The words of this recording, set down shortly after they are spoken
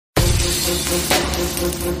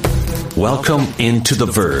Welcome into The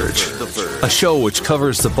Verge, a show which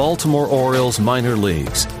covers the Baltimore Orioles minor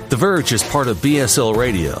leagues. The Verge is part of BSL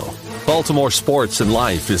Radio. Baltimore Sports and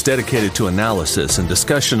Life is dedicated to analysis and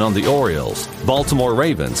discussion on the Orioles, Baltimore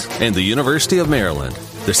Ravens, and the University of Maryland.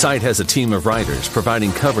 The site has a team of writers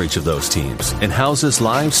providing coverage of those teams and houses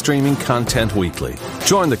live streaming content weekly.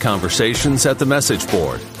 Join the conversations at the message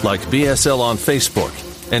board, like BSL on Facebook,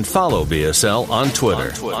 and follow BSL on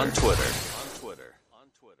Twitter.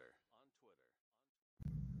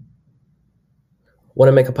 Want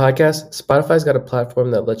to make a podcast? Spotify's got a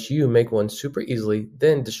platform that lets you make one super easily,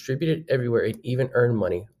 then distribute it everywhere and even earn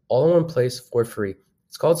money, all in one place for free.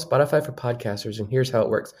 It's called Spotify for Podcasters, and here's how it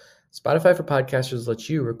works. Spotify for Podcasters lets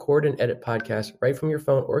you record and edit podcasts right from your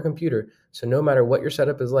phone or computer, so no matter what your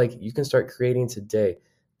setup is like, you can start creating today.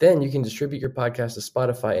 Then you can distribute your podcast to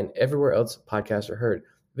Spotify and everywhere else podcasts are heard.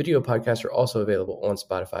 Video podcasts are also available on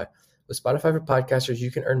Spotify. With Spotify for Podcasters,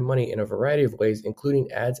 you can earn money in a variety of ways, including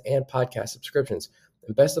ads and podcast subscriptions.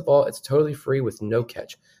 And best of all, it's totally free with no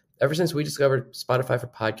catch. Ever since we discovered Spotify for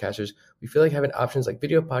Podcasters, we feel like having options like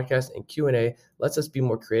video podcasts and Q&A lets us be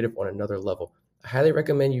more creative on another level. I highly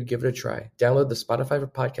recommend you give it a try. Download the Spotify for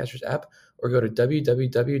Podcasters app or go to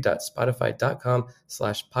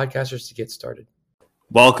www.spotify.com/podcasters to get started.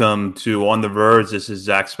 Welcome to On the Verge. This is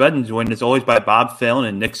Zach Spedden, joined as always by Bob Phelan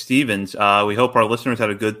and Nick Stevens. We hope our listeners had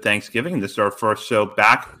a good Thanksgiving. This is our first show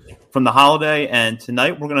back from the holiday, and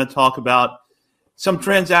tonight we're going to talk about some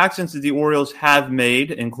transactions that the Orioles have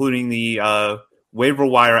made, including the waiver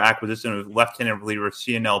wire acquisition of left-handed reliever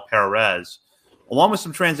Cionel Perez, along with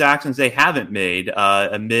some transactions they haven't made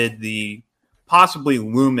amid the possibly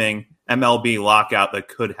looming MLB lockout that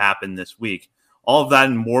could happen this week. All of that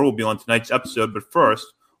and more will be on tonight's episode, but first,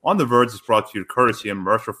 On the Verge is brought to you courtesy of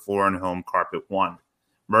Mercer Floor and Home Carpet One.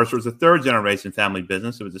 Mercer is a third-generation family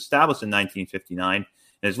business that was established in 1959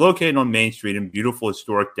 and is located on Main Street in beautiful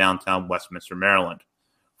historic downtown Westminster, Maryland.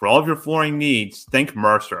 For all of your flooring needs, think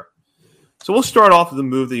Mercer. So we'll start off with the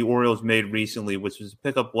move the Orioles made recently, which was to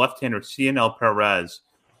pick up left-hander Cionel Perez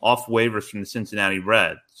off waivers from the Cincinnati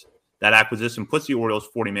Reds. That acquisition puts the Orioles'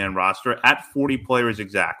 40-man roster at 40 players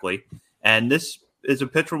exactly, and this is a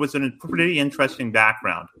pitcher with a pretty interesting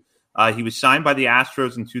background. He was signed by the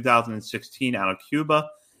Astros in 2016 out of Cuba.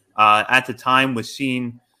 At the time was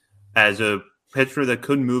seen as a pitcher that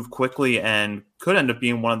could move quickly and could end up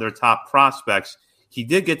being one of their top prospects. He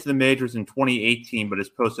did get to the majors in 2018, but has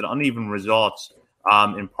posted uneven results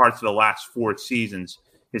in parts of the last 4 seasons.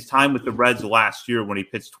 His time with the Reds last year, when he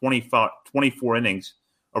pitched 24 innings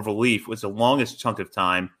of relief, was the longest chunk of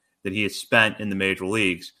time that he has spent in the major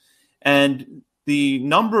leagues. And the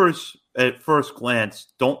numbers at first glance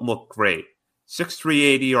don't look great.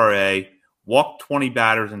 6.38 ERA, walked 20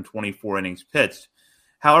 batters in 24 innings pitched.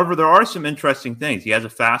 However, there are some interesting things. He has a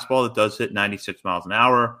fastball that does hit 96 miles an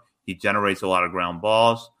hour. He generates a lot of ground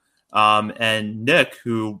balls. And Nick,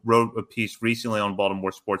 who wrote a piece recently on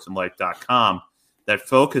BaltimoreSportsAndLife.com that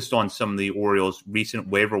focused on some of the Orioles' recent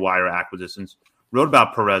waiver wire acquisitions, wrote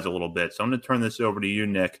about Perez a little bit. So I'm going to turn this over to you,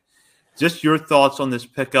 Nick. Just your thoughts on this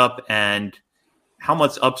pickup and how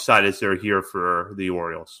much upside is there here for the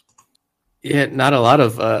Orioles? Yeah, not a lot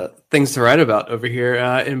of things to write about over here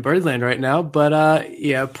in Birdland right now. But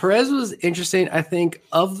Perez was interesting. I think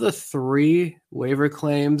of the 3 waiver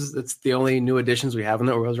claims, that's the only new additions we have on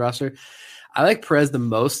the Orioles roster. I like Perez the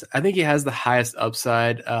most. I think he has the highest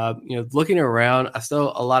upside. Looking around, I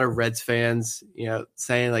still a lot of Reds fans,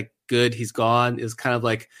 saying like, good, he's gone, is kind of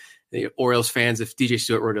like the Orioles fans if DJ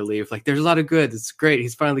Stewart were to leave. Like, there's a lot of good. It's great.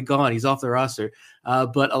 He's finally gone. He's off the roster.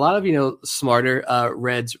 But a lot of, smarter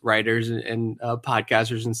Reds writers and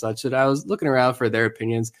podcasters and such that I was looking around for their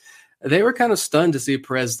opinions. They were kind of stunned to see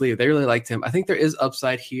Perez leave. They really liked him. I think there is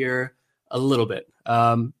upside here a little bit.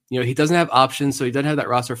 He doesn't have options, so he doesn't have that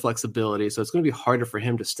roster flexibility. So it's going to be harder for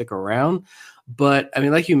him to stick around. But, I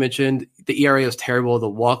mean, like you mentioned, the ERA is terrible. The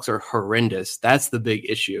walks are horrendous. That's the big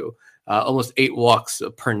issue. Almost 8 walks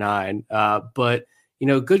per 9. But,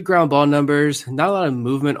 good ground ball numbers, not a lot of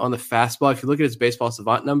movement on the fastball. If you look at his baseball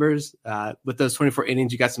savant numbers, with those 24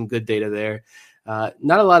 innings, you got some good data there.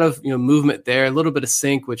 Not a lot of movement there, a little bit of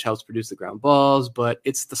sink, which helps produce the ground balls, but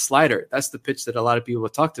it's the slider. That's the pitch that a lot of people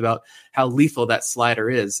have talked about, how lethal that slider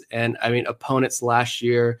is. And, I mean, opponents last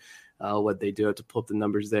year, what they do, I have to pull up the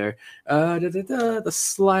numbers there. The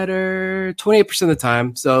slider, 28% of the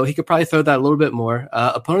time. So he could probably throw that a little bit more.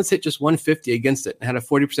 Opponents hit just 150 against it and had a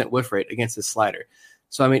 40% whiff rate against his slider.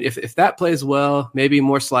 So, I mean, if that plays well, maybe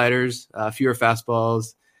more sliders, fewer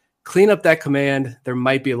fastballs, clean up that command, there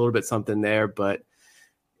might be a little bit something there, but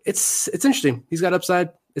it's interesting. He's got upside.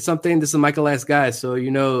 it's something. This is Michael last guy, so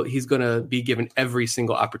he's going to be given every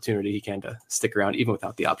single opportunity he can to stick around, even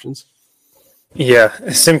without the options. Yeah,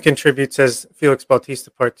 Sim contributes as Felix Bautista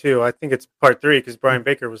part 2. I think it's part 3 because Brian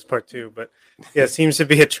Baker was part 2. But yeah, it seems to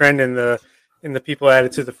be a trend in the people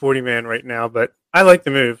added to the 40-man right now. But I like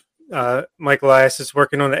the move. Mike Elias is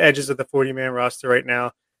working on the edges of the 40-man roster right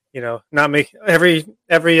now. Not make every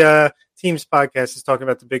team's podcast is talking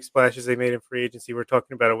about the big splashes they made in free agency. We're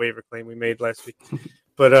talking about a waiver claim we made last week.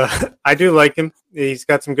 But I do like him. He's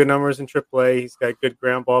got some good numbers in AAA. He's got good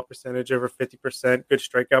ground ball percentage over 50%, good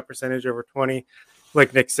strikeout percentage over 20.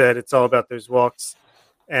 Like Nick said, it's all about those walks.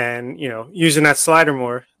 And, using that slider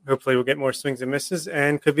more, hopefully we'll get more swings and misses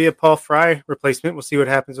and could be a Paul Fry replacement. We'll see what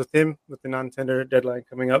happens with him with the non-tender deadline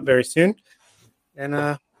coming up very soon. And,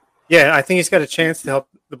 I think he's got a chance to help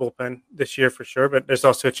the bullpen this year for sure, but there's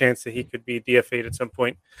also a chance that he could be DFA'd at some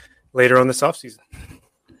point later on this offseason.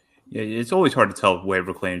 Yeah, it's always hard to tell with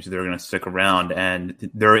waiver claims if they're going to stick around, and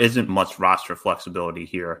there isn't much roster flexibility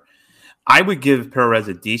here. I would give Perez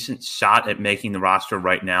a decent shot at making the roster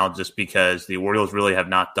right now just because the Orioles really have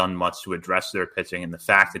not done much to address their pitching and the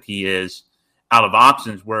fact that he is out of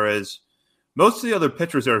options, whereas most of the other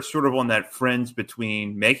pitchers are sort of on that fringe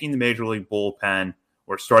between making the Major League bullpen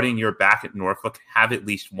or starting your back at Norfolk have at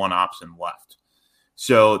least one option left.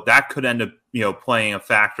 So that could end up, playing a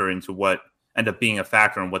factor into what end up being a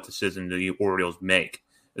factor in what decision the Orioles make,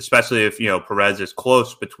 especially if, Perez is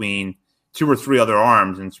close between 2 or 3 other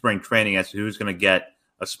arms in spring training as to who's going to get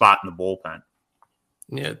a spot in the bullpen.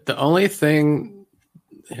 Yeah, the only thing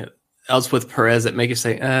else with Perez that make you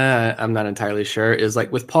say, I'm not entirely sure is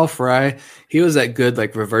like with Paul Fry, he was that good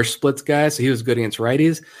like reverse splits guy, so he was good against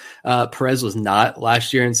righties. Perez was not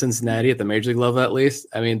last year in Cincinnati at the major league level, at least.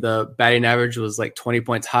 I mean, the batting average was like 20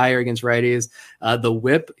 points higher against righties. The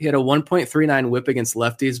whip, he had a 1.39 whip against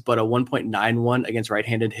lefties, but a 1.91 against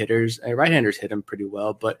right-handed hitters. Right-handers hit him pretty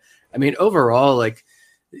well, but I mean, overall, like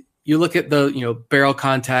you look at the barrel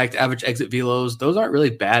contact, average exit velos, those aren't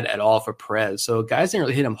really bad at all for Perez. So guys didn't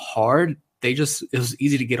really hit him hard. It was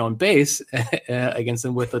easy to get on base against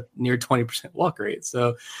them with a near 20% walk rate.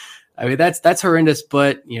 So I mean, that's horrendous,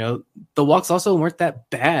 but the walks also weren't that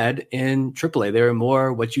bad in AAA. They were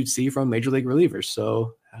more what you'd see from major league relievers.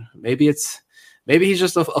 So maybe he's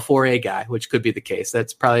just a 4A guy, which could be the case.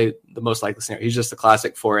 That's probably the most likely scenario. He's just a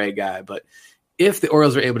classic 4A guy. But if the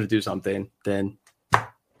Orioles are able to do something, then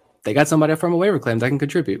they got somebody from a waiver claim that can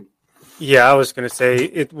contribute. Yeah, I was going to say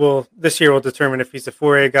this year will determine if he's a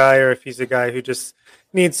 4A guy or if he's a guy who just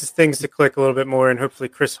needs his things to click a little bit more, and hopefully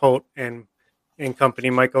Chris Holt and company,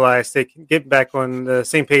 Mike Elias, they can get back on the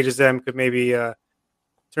same page as them, could maybe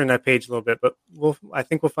turn that page a little bit, but I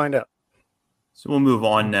think we'll find out. So we'll move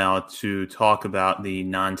on now to talk about the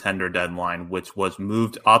non-tender deadline, which was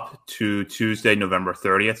moved up to Tuesday, November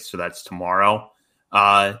 30th. So that's tomorrow.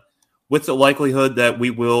 With the likelihood that we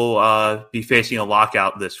will be facing a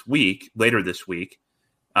lockout later this week,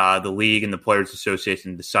 the league and the Players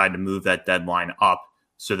Association decide to move that deadline up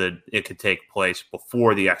so that it could take place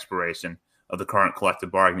before the expiration of the current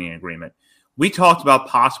collective bargaining agreement. We talked about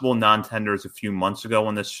possible non-tenders a few months ago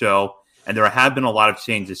on this show, and there have been a lot of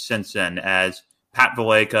changes since then as Pat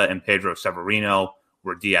Valaika and Pedro Severino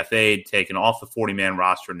were DFA'd, taken off the 40-man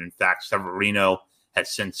roster, and in fact, Severino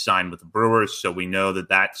has since signed with the Brewers, so we know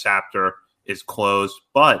that chapter is closed.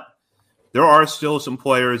 But there are still some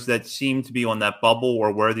players that seem to be on that bubble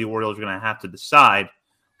or where the Orioles are going to have to decide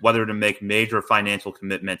whether to make major financial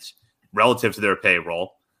commitments relative to their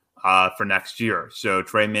payroll for next year. So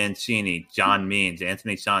Trey Mancini, John Means,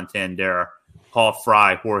 Anthony Santander, Paul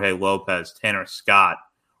Fry, Jorge Lopez, Tanner Scott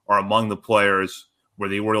are among the players where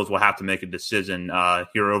the Orioles will have to make a decision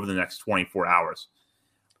here over the next 24 hours.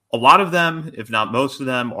 A lot of them, if not most of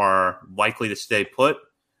them, are likely to stay put,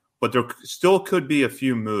 but there still could be a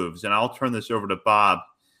few moves. And I'll turn this over to Bob.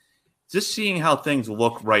 Just seeing how things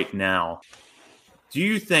look right now, do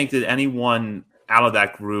you think that anyone out of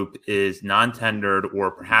that group is non-tendered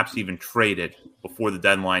or perhaps even traded before the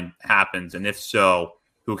deadline happens? And if so,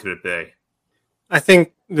 who could it be? I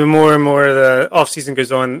think the more and more the offseason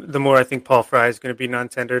goes on, the more I think Paul Fry is going to be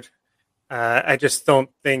non-tendered. I just don't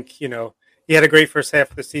think, he had a great first half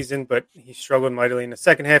of the season, but he struggled mightily in the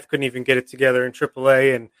second half, couldn't even get it together in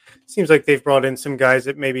AAA. And it seems like they've brought in some guys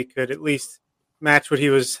that maybe could at least match what he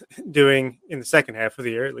was doing in the second half of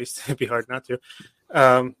the year. At least it'd be hard not to.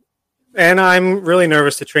 And I'm really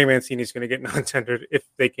nervous that Trey Mancini is going to get non-tendered if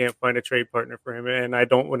they can't find a trade partner for him. And I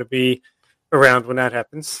don't want to be around when that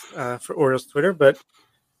happens for Orioles Twitter, but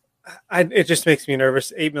it just makes me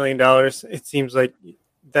nervous. $8 million. It seems like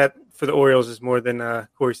that for the Orioles is more than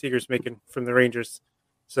Corey Seager's making from the Rangers.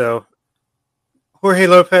 So Jorge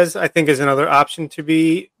Lopez, I think, is another option to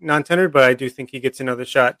be non-tendered, but I do think he gets another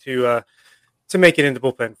shot to make it into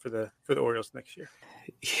bullpen for the Orioles next year.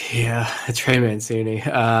 Yeah, Trey Mancini.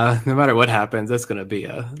 No matter what happens, that's going to be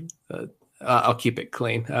I'll keep it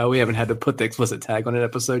clean. We haven't had to put the explicit tag on an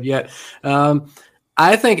episode yet.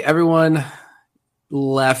 I think everyone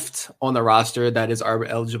left on the roster that is ARB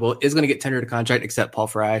eligible is going to get tendered a contract except Paul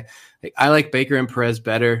Fry. I like Baker and Perez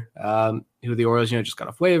better, who the Orioles, just got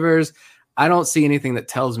off waivers. I don't see anything that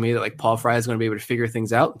tells me that Paul Fry is going to be able to figure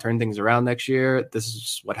things out and turn things around next year. This is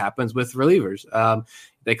just what happens with relievers.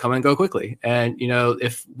 They come and go quickly. And,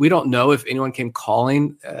 if we don't know if anyone came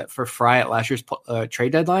calling for Fry at last year's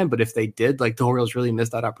trade deadline, but if they did, the Orioles really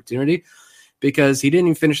missed that opportunity because he didn't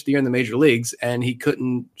even finish the year in the major leagues and he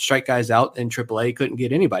couldn't strike guys out in AAA. He couldn't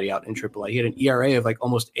get anybody out in AAA. He had an ERA of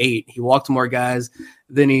almost 8. He walked more guys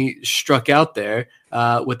than he struck out there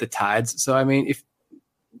with the Tides. So, I mean,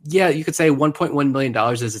 you could say $1.1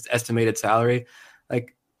 million is its estimated salary.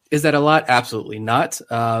 Is that a lot? Absolutely not.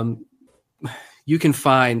 You can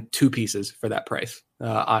find 2 pieces for that price.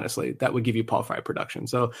 Honestly, that would give you Paul Fry production.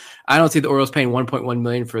 So I don't see the Orioles paying $1.1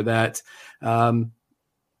 million for that.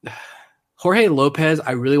 Jorge Lopez,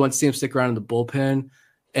 I really want to see him stick around in the bullpen.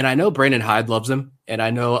 And I know Brandon Hyde loves him. And I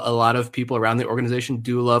know a lot of people around the organization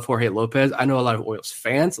do love Jorge Lopez. I know a lot of Orioles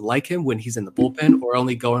fans like him when he's in the bullpen or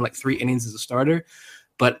only going 3 innings as a starter.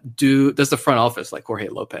 But does the front office like Jorge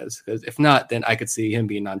Lopez? Because if not, then I could see him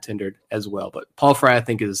being non-tendered as well. But Paul Fry, I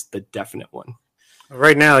think, is the definite one.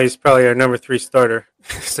 Right now, he's probably our number 3 starter.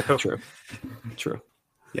 So True.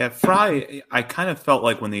 Yeah, Fry, I kind of felt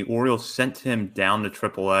like when the Orioles sent him down to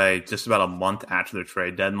AAA just about a month after the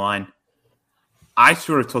trade deadline, I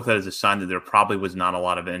sort of took that as a sign that there probably was not a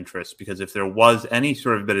lot of interest, because if there was any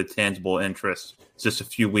sort of bit of tangible interest just a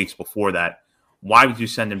few weeks before that, why would you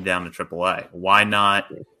send him down to AAA? Why not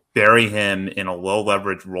bury him in a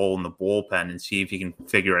low-leverage role in the bullpen and see if he can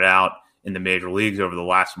figure it out in the major leagues over the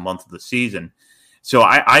last month of the season? So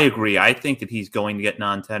I agree. I think that he's going to get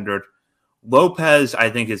non-tendered. Lopez, I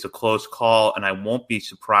think, is a close call, and I won't be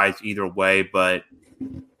surprised either way, but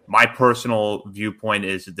my personal viewpoint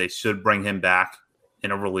is that they should bring him back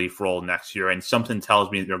in a relief role next year, and something tells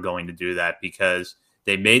me that they're going to do that because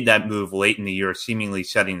they made that move late in the year, seemingly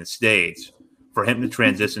setting the stage for him to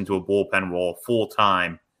transition to a bullpen role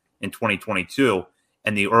full-time in 2022,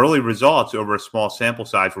 and the early results over a small sample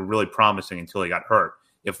size were really promising until he got hurt.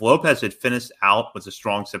 If Lopez had finished out with a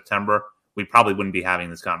strong September, we probably wouldn't be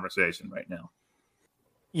having this conversation right now.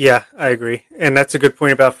 Yeah, I agree. And that's a good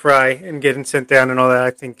point about Fry and getting sent down and all that.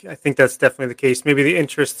 I think that's definitely the case. Maybe the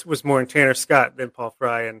interest was more in Tanner Scott than Paul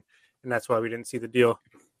Fry, and that's why we didn't see the deal.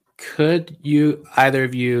 Could you, either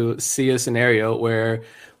of you, see a scenario where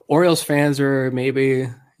Orioles fans are maybe,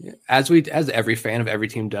 as every fan of every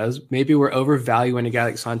team does, maybe we're overvaluing a guy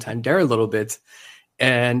like Santander a little bit,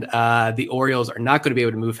 and the Orioles are not going to be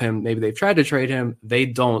able to move him. Maybe they've tried to trade him. They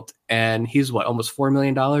don't. And he's almost $4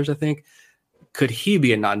 million, I think. Could he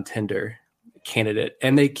be a non-tender candidate?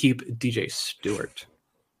 And they keep DJ Stewart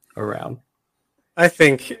around. I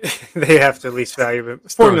think they have to at least value him.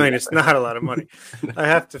 $4 million is not a lot of money.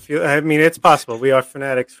 It's possible. We are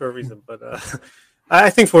fanatics for a reason. But I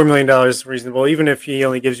think $4 million is reasonable, even if he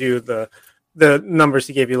only gives you the numbers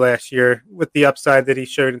he gave you last year with the upside that he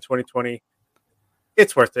showed in 2020.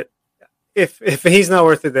 It's worth it. If he's not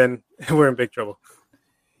worth it, then we're in big trouble.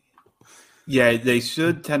 Yeah, they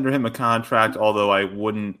should tender him a contract, although I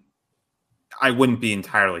wouldn't be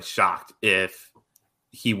entirely shocked if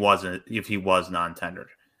he was non-tendered.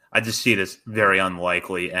 I just see it as very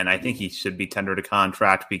unlikely, and I think he should be tendered a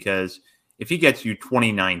contract because if he gets you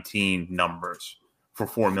 2019 numbers for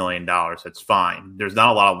 $4 million, that's fine. There's not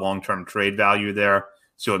a lot of long-term trade value there,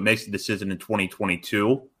 so it makes the decision in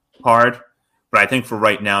 2022 hard. But I think for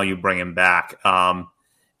right now, you bring him back. And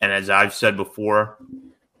as I've said before,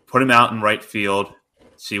 put him out in right field,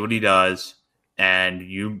 see what he does, and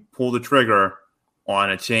you pull the trigger on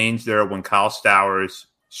a change there when Kyle Stowers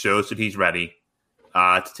shows that he's ready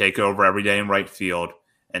to take over every day in right field.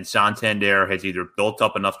 And Santander has either built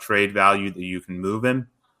up enough trade value that you can move him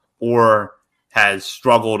or has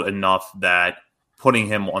struggled enough that putting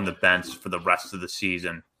him on the bench for the rest of the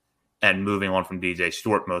season and moving on from DJ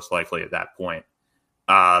Stewart most likely at that point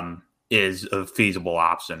is a feasible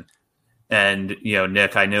option. And,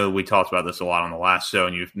 Nick, I know we talked about this a lot on the last show,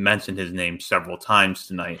 and you've mentioned his name several times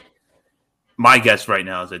tonight. My guess right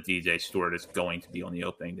now is that DJ Stewart is going to be on the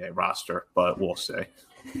opening day roster, but we'll see.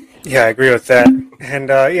 Yeah, I agree with that. And,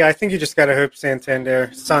 I think you just got to hope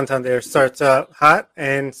Santander starts out hot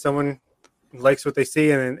and someone likes what they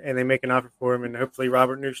see and they make an offer for him. And hopefully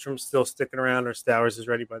Robert Newstrom's still sticking around or Stowers is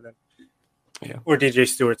ready by then. Yeah. Or DJ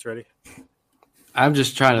Stewart's ready. I'm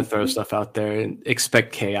just trying to throw stuff out there and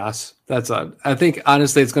expect chaos. That's all. I think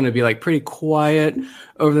honestly it's going to be like pretty quiet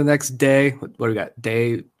over the next day. What do we got?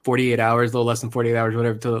 Day 48 hours, a little less than 48 hours,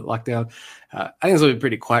 whatever, till the lockdown. I think it's going to be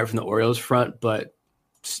pretty quiet from the Orioles front, but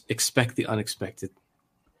just expect the unexpected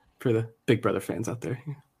for the Big Brother fans out there.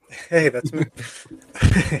 Hey, that's me.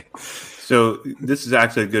 So this is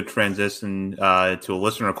actually a good transition to a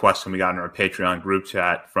listener question we got in our Patreon group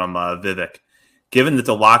chat from Vivek. Given that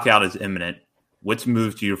the lockout is imminent, which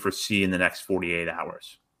moves do you foresee in the next 48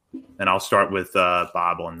 hours? And I'll start with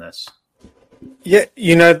Bob on this. Yeah,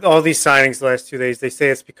 all these signings the last 2 days, they say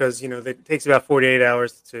it's because, it takes about 48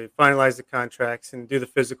 hours to finalize the contracts and do the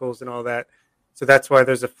physicals and all that. So that's why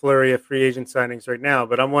there's a flurry of free agent signings right now.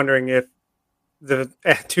 But I'm wondering if the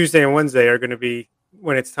Tuesday and Wednesday are going to be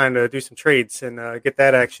when it's time to do some trades and get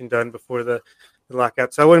that action done before the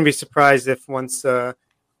lockout. So I wouldn't be surprised if once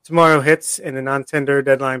tomorrow hits and the non-tender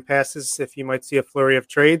deadline passes, if you might see a flurry of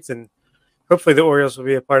trades, and hopefully the Orioles will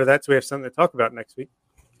be a part of that so we have something to talk about next week.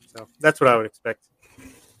 So that's what I would expect.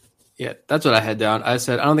 Yeah, that's what I had down. I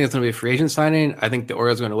said, I don't think it's going to be a free agent signing. I think the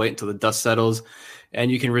Orioles are going to wait until the dust settles and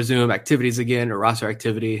you can resume activities again or roster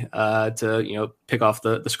activity to, pick off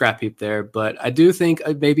the scrap heap there. But I do think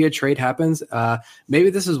maybe a trade happens. Maybe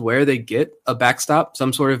this is where they get a backstop,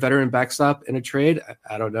 some sort of veteran backstop in a trade.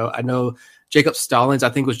 I don't know. I know Jacob Stallings, I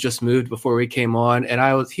think, was just moved before we came on,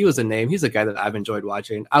 and he was a name. He's a guy that I've enjoyed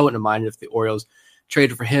watching. I wouldn't have minded if the Orioles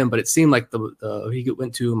traded for him, but it seemed like he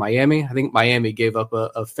went to Miami. I think Miami gave up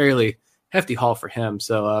a fairly hefty haul for him.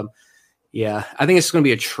 So, yeah, I think it's going to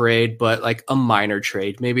be a trade, but like a minor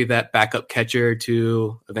trade. Maybe that backup catcher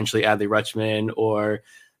to eventually Adley Rutschman or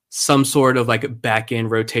some sort of like back end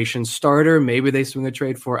rotation starter. Maybe they swing a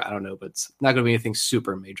trade for. I don't know, but it's not going to be anything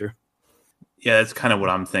super major. Yeah, that's kind of what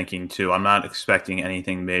I'm thinking too. I'm not expecting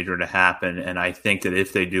anything major to happen, and I think that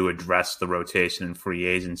if they do address the rotation in free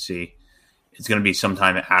agency, it's going to be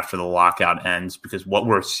sometime after the lockout ends, because what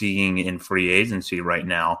we're seeing in free agency right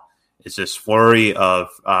now is this flurry of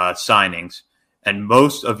signings, and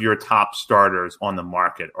most of your top starters on the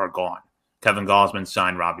market are gone. Kevin Gausman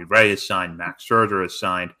signed, Robbie Ray is signed, Max Scherzer is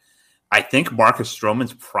signed. I think Marcus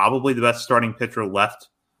Stroman's probably the best starting pitcher left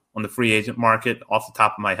on the free agent market. Off the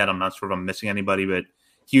top of my head, I'm not sure if I'm missing anybody, but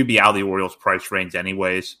he would be out of the Orioles' price range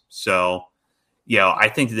anyways. So, I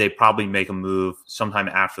think that they probably make a move sometime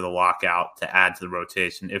after the lockout to add to the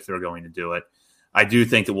rotation if they're going to do it. I do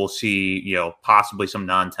think that we'll see, possibly some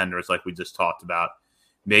non-tenders like we just talked about,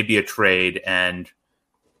 maybe a trade, and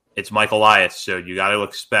it's Mike Elias. So you got to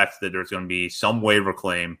expect that there's going to be some waiver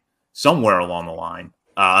claim somewhere along the line,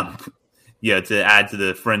 to add to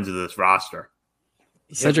the fringe of this roster.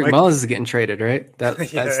 Cedric Mullins is getting traded, right?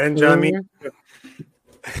 And John Means.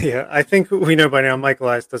 Yeah, I think we know by now Michael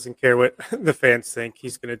Elias doesn't care what the fans think.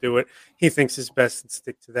 He's going to do what he thinks is best and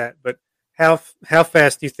stick to that. But how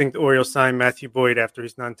fast do you think the Orioles sign Matthew Boyd after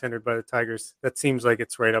he's non-tendered by the Tigers? That seems like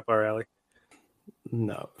it's right up our alley.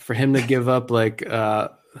 No, for him to give up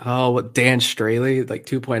Dan Straley, like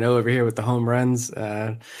 2.0 over here with the home runs.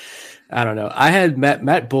 I don't know. I had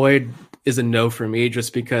Matt Boyd is a no for me,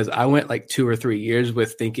 just because I went like 2 or 3 years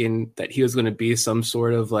with thinking that he was going to be some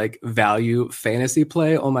sort of like value fantasy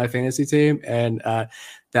play on my fantasy team. And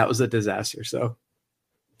that was a disaster. So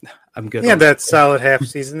I'm good. He had that solid half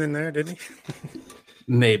season in there, didn't he?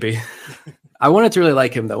 Maybe. I wanted to really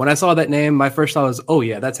like him though. When I saw that name, my first thought was, oh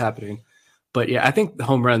yeah, that's happening. But yeah, I think the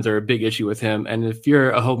home runs are a big issue with him. And if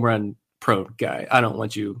you're a home run prone guy, I don't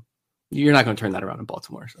want you're not going to turn that around in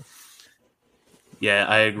Baltimore. So. Yeah,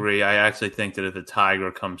 I agree. I actually think that if a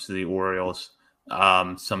Tiger comes to the Orioles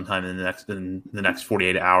sometime in the next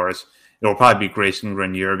 48 hours, it will probably be Grayson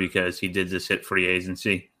Grenier, because he did just hit free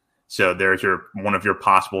agency. So there's one of your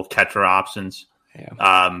possible catcher options.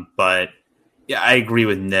 Yeah. But yeah, I agree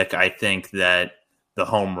with Nick. I think that the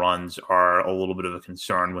home runs are a little bit of a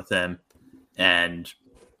concern with him, and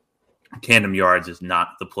tandem yards is not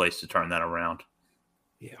the place to turn that around.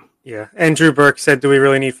 Yeah. And Drew Burke said, do we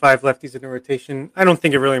really need 5 lefties in the rotation? I don't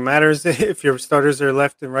think it really matters if your starters are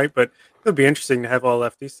left and right, but it'll be interesting to have all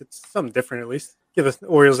lefties. It's something different, at least. Give us the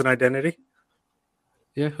Orioles an identity.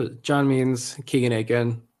 Yeah. John Means, Keegan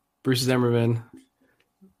Aiken, Bruce Zimmerman,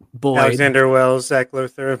 Boyd, Alexander Wells, Zach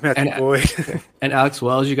Lothar, Matthew Boyd. And Alex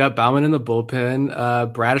Wells. You got Bauman in the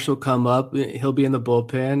bullpen. Bradish will come up. He'll be in the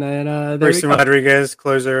bullpen. And Grayson Rodriguez,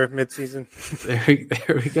 closer midseason.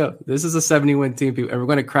 There we go. This is a 70-win team, and we're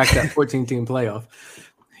going to crack that 14-team playoff.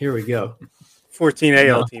 Here we go. 14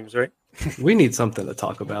 AL teams, right? We need something to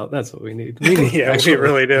talk about. That's what we need. Yeah, we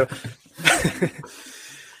really do.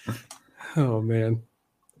 Oh, man.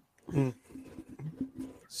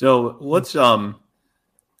 So let's go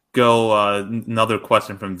another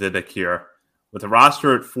question from Vivek here. With a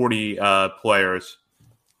roster at 40 players,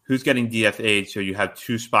 who's getting DFA'd so you have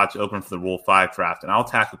 2 spots open for the Rule 5 draft? And I'll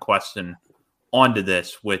tack a question onto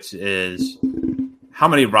this, which is how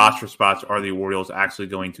many roster spots are the Orioles actually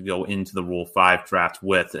going to go into the Rule 5 draft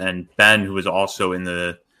with? And Ben, who is also in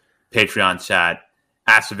the Patreon chat,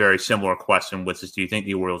 asked a very similar question, which is, do you think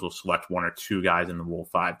the Orioles will select 1 or 2 guys in the Rule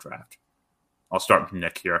 5 draft? I'll start with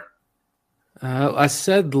Nick here. I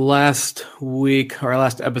said last week or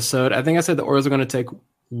last episode, I think I said the Orioles are going to take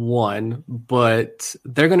 1, but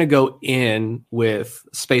they're going to go in with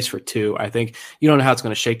space for 2. I think you don't know how it's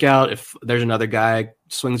going to shake out. If there's another guy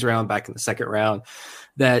swings around back in the second round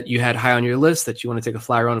that you had high on your list that you want to take a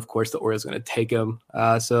flyer on, of course, the Orioles are going to take him.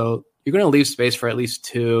 So you're going to leave space for at least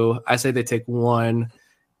 2. I say they take 1.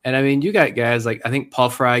 And I mean, you got guys like, I think Paul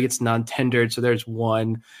Fry gets non-tendered. So there's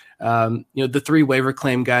 1. The 3 waiver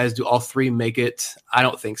claim guys, do all 3 make it? I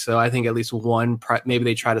don't think so. I think at least 1, maybe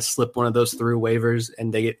they try to slip one of those through waivers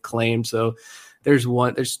and they get claimed. So there's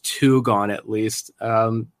 2 gone at least.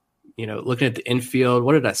 Looking at the infield,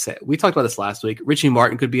 what did I say? We talked about this last week. Richie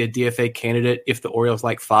Martin could be a DFA candidate if the Orioles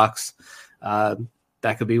like Fox.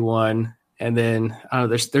 That could be 1. And then I don't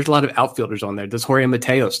know. There's a lot of outfielders on there. Does Jorge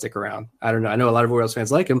Mateo stick around? I don't know. I know a lot of Orioles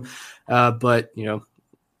fans like him, but we'll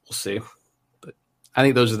see. I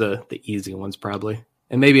think those are the easy ones probably.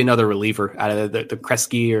 And maybe another reliever out of the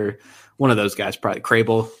Kresge or one of those guys, probably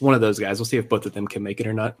Crable, one of those guys. We'll see if both of them can make it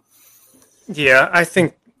or not. Yeah, I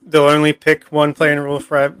think they'll only pick 1 player in a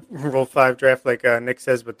Rule 5 draft, like Nick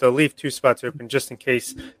says, but they'll leave 2 spots open just in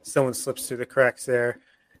case someone slips through the cracks there.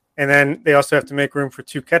 And then they also have to make room for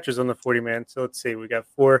 2 catchers on the 40-man. So let's see, we got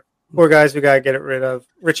 4 guys we got to get it rid of.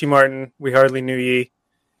 Richie Martin, we hardly knew ye.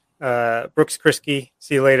 Brooks Kresge,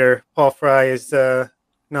 see you later. Paul Fry is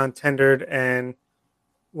non-tendered, and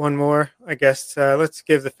 1 more, I guess. Let's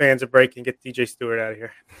give the fans a break and get DJ Stewart out of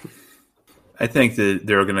here. I think that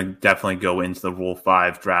they're going to definitely go into the Rule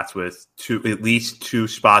 5 draft with at least 2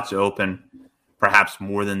 spots open, perhaps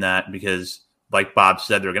more than that, because like Bob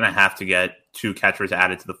said, they're going to have to get 2 catchers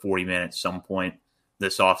added to the 40-man at some point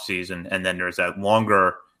this offseason. And then there's that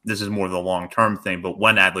this is more of the long-term thing, but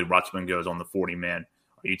when Adley Rutschman goes on the 40-man,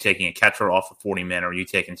 are you taking a catcher off the 40-man, or are you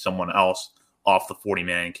taking someone else off the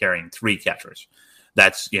 40-man and carrying 3 catchers?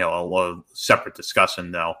 That's a separate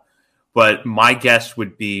discussion, though. But my guess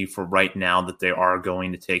would be for right now that they are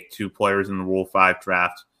going to take 2 players in the Rule 5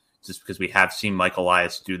 draft, just because we have seen Mike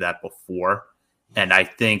Elias do that before. And I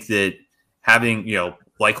think that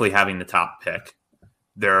likely having the top pick,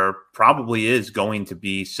 there probably is going to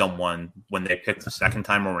be someone when they pick the second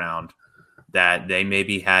time around that they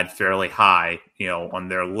maybe had fairly high, on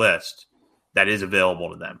their list that is available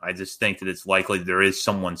to them. I just think that it's likely there is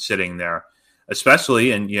someone sitting there,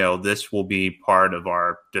 especially, and, this will be part of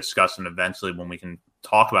our discussion eventually when we can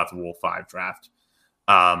talk about the Rule 5 draft.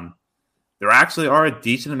 There actually are a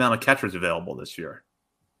decent amount of catchers available this year.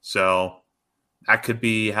 So that could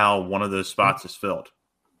be how one of those spots is filled.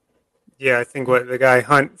 Yeah, I think the guy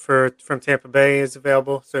Hunt from Tampa Bay is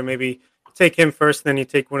available. So maybe take him first, then you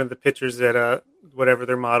take one of the pitchers that whatever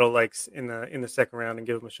their model likes in the second round and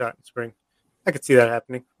give them a shot in spring. I could see that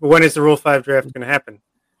happening. But when is the Rule 5 draft going to happen?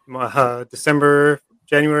 December,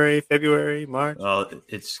 January, February, March? Well,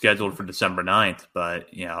 it's scheduled for December 9th, but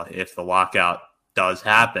if the lockout does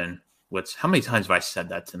happen, how many times have I said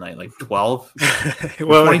that tonight? Like 12?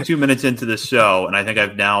 Well, 22 minutes into the show, and I think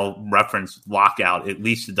I've now referenced lockout at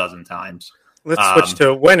least a dozen times. Let's switch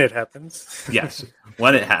to when it happens. Yes,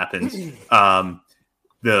 when it happens.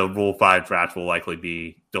 The Rule 5 draft will likely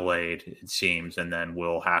be delayed, it seems, and then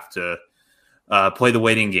we'll have to play the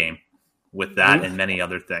waiting game with that and many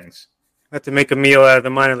other things. Have to make a meal out of the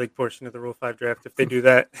minor league portion of the Rule 5 draft if they do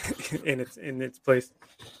that in its place.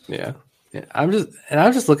 Yeah. I'm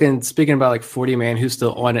just looking, speaking about like 40-man, who's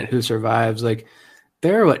still on it, who survives. Like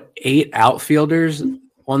there are 8 outfielders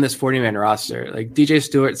on this 40-man roster, like DJ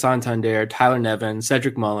Stewart, Santander, Tyler Nevin,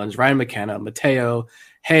 Cedric Mullins, Ryan McKenna, Mateo,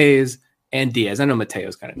 Hayes, and Diaz. I know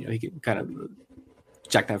Mateo's kind of, he can kind of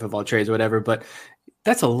jackknife of all trades or whatever, but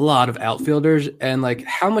that's a lot of outfielders. And like,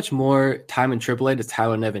 how much more time in AAA does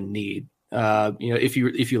Tyler Nevin need?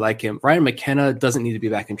 If you like him, Ryan McKenna doesn't need to be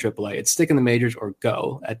back in AAA. It's stick in the majors or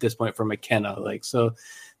go at this point for McKenna. Like, so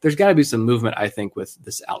there's got to be some movement, I think, with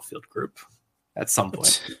this outfield group at some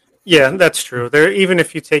point. Yeah, that's true. Even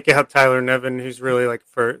if you take out Tyler Nevin, who's really like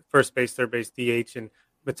for first base, third base, DH, and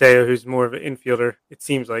Mateo, who's more of an infielder, it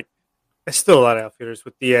seems like there's still a lot of outfielders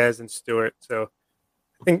with Diaz and Stewart. So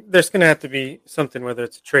I think there's going to have to be something, whether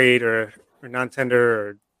it's a trade or non-tender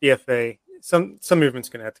or DFA. Some movement's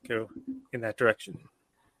going to have to go in that direction.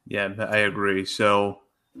 Yeah, I agree. So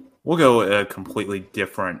we'll go a completely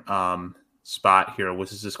different spot here,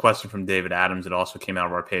 which is this question from David Adams. It also came out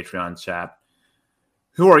of our Patreon chat.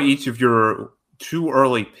 Who are each of your 2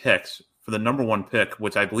 early picks for the number 1 pick,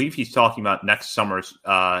 which I believe he's talking about next summer's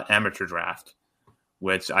amateur draft,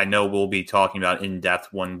 which I know we'll be talking about in depth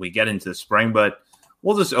when we get into the spring, but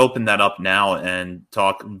we'll just open that up now and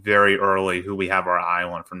talk very early who we have our eye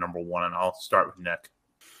on for number 1, and I'll start with Nick.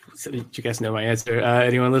 So you guys know my answer.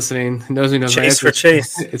 Anyone listening knows me knows my answer. For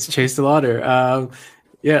Chase. It's Chase DeLauder.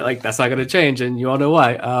 Yeah, like that's not going to change, and you all know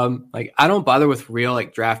why. Like I don't bother with real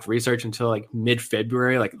like draft research until like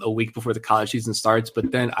mid-February, like a week before the college season starts.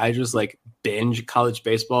 But then I just like binge college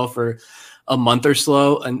baseball for a month or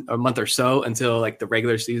so until like the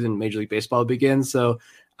regular season Major League Baseball begins. So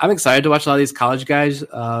I'm excited to watch a lot of these college guys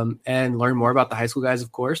and learn more about the high school guys,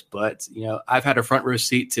 of course. But I've had a front row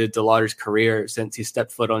seat to DeLauder's career since he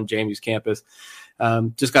stepped foot on JMU's campus.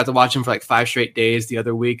 Just got to watch him for like 5 straight days the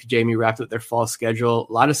other week. JMU wrapped up their fall schedule.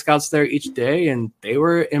 A lot of scouts there each day, and they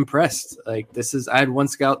were impressed. Like I had one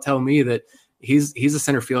scout tell me that he's a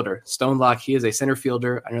center fielder. Stonelock, he is a center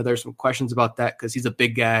fielder. I know there's some questions about that because he's a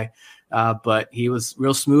big guy, but he was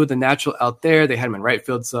real smooth and natural out there. They had him in right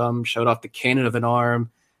field showed off the cannon of an arm,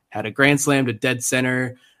 had a grand slam to dead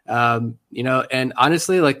center. And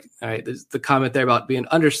honestly, like, all right, there's the comment there about being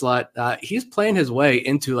underslot. He's playing his way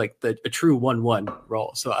into like a true 1-1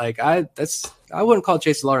 role. So like, I wouldn't call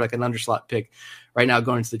Chase DeLauder like an underslot pick right now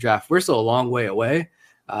going into the draft. We're still a long way away.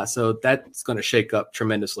 So that's going to shake up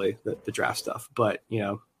tremendously the draft stuff, but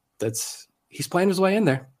he's playing his way in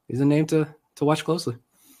there. He's a name to watch closely.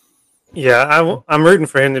 Yeah, I'm rooting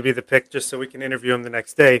for him to be the pick just so we can interview him the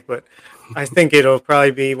next day. But I think it'll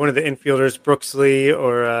probably be one of the infielders, Brooks Lee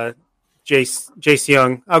or Jace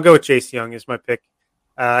Young. I'll go with Jace Young as my pick.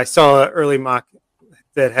 I saw an early mock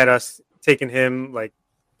that had us taking him like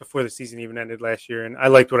before the season even ended last year, and I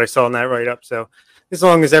liked what I saw in that write-up. So as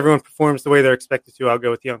long as everyone performs the way they're expected to, I'll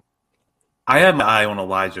go with Young. I have my eye on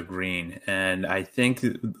Elijah Green, and I think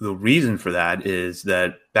the reason for that is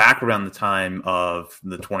that back around the time of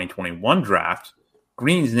the 2021 draft,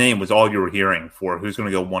 Green's name was all you were hearing for who's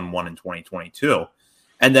going to go 1-1 in 2022.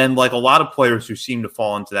 And then, like a lot of players who seem to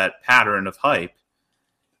fall into that pattern of hype,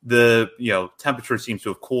 the temperature seems to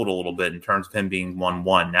have cooled a little bit in terms of him being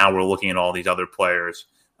 1-1. Now we're looking at all these other players,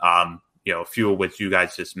 a few of which you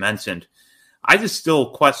guys just mentioned. I just still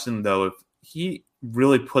question, though, if he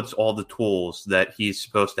really puts all the tools that he's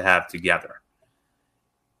supposed to have together.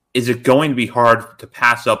 Is it going to be hard to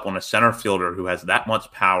pass up on a center fielder who has that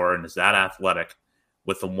much power and is that athletic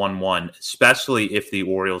with the 1-1, especially if the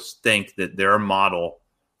Orioles think that their model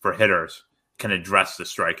for hitters can address the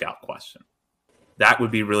strikeout question? That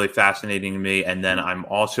would be really fascinating to me. And then I'm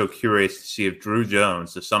also curious to see if Drew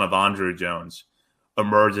Jones, the son of Andrew Jones,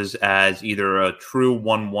 emerges as either a true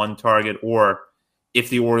 1-1 target or if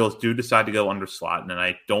the Orioles do decide to go under slot, and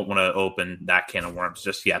I don't want to open that can of worms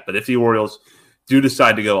just yet, but if the Orioles do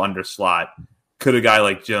decide to go under slot, could a guy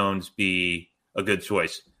like Jones be a good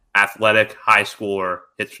choice? Athletic, high scorer,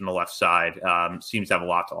 hits from the left side, seems to have a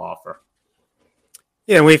lot to offer.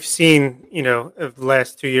 Yeah, and we've seen, of the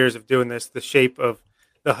last 2 years of doing this, the shape of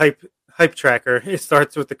the hype tracker. It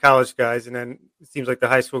starts with the college guys, and then it seems like the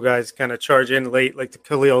high school guys kind of charge in late, like the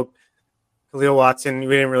Khalil Watson. We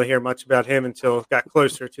didn't really hear much about him until it got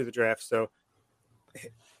closer to the draft. So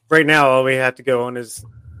right now, all we have to go on is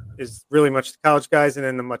really much the college guys and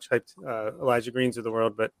then the much hyped Elijah Greens of the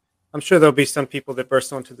world. But I'm sure there'll be some people that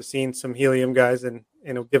burst onto the scene, some helium guys, and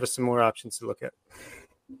it'll give us some more options to look at.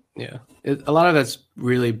 Yeah, a lot of that's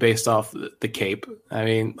really based off the Cape. I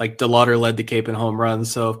mean, like DeLauder led the Cape in home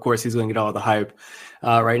runs, so of course he's going to get all the hype.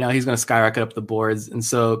 Right now, he's going to skyrocket up the boards. And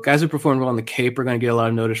so guys who performed well on the Cape are going to get a lot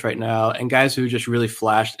of notice right now. And guys who just really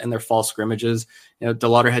flashed in their fall scrimmages.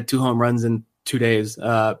 DeLauder had 2 home runs in 2 days,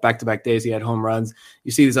 back-to-back days he had home runs.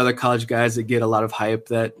 You see these other college guys that get a lot of hype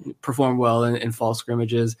that perform well in fall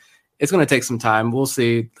scrimmages. It's going to take some time. We'll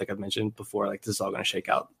see, like I mentioned before, like this is all going to shake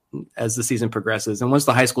out as the season progresses. And once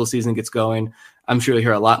the high school season gets going, I'm sure you'll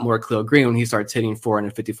hear a lot more Khalil Green when he starts hitting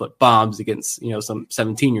 450-foot bombs against, some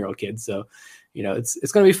 17-year-old kids. So,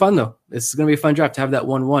 it's going to be fun, though. It's going to be a fun draft to have that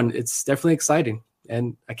 1-1. It's definitely exciting.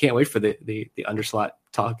 And I can't wait for the underslot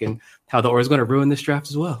talk and how the Orioles are going to ruin this draft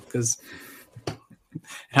as well, because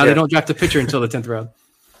they don't draft a pitcher until the 10th round.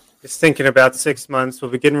 Just thinking about 6 months.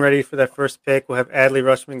 We'll be getting ready for that first pick. We'll have Adley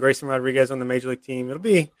Rutschman, Grayson Rodriguez on the Major League team. It'll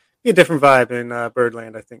be a different vibe in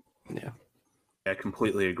Birdland, I think. Yeah, I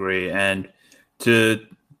completely agree. And to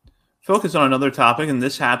focus on another topic, and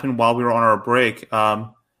this happened while we were on our break,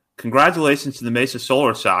 congratulations to the Mesa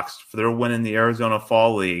Solar Sox for their win in the Arizona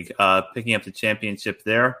Fall League, picking up the championship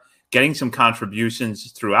there, getting some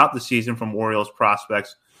contributions throughout the season from Orioles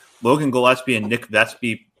prospects. Logan Gillespie and Nick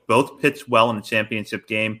Vespi both pitched well in the championship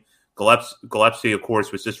game. Gillespie, of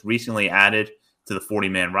course, was just recently added to the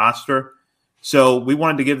 40-man roster. So we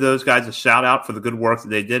wanted to give those guys a shout-out for the good work that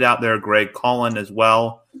they did out there. Greg Cullen as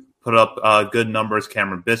well put up good numbers.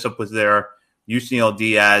 Cameron Bishop was there. Yusniel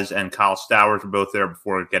Diaz and Kyle Stowers were both there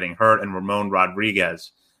before getting hurt, and Ramon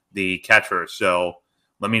Rodriguez, the catcher. So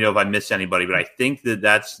let me know if I missed anybody, but I think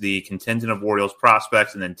that's the contingent of Orioles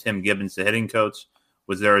prospects, and then Tim Gibbons, the hitting coach,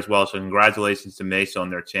 was there as well. So congratulations to Mesa on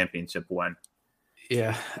their championship win.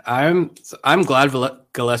 Yeah, I'm glad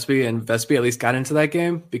Gillespie and Vespi at least got into that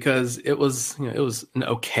game, because it was an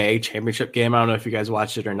okay championship game. I don't know if you guys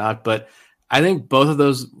watched it or not, but I think both of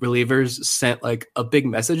those relievers sent like a big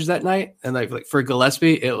message that night. And like for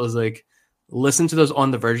Gillespie, it was like, listen to those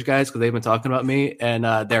On the Verge guys, because they've been talking about me, and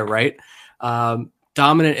they're right.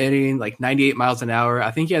 Dominant inning, like 98 miles an hour.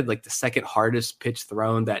 I think he had like the second hardest pitch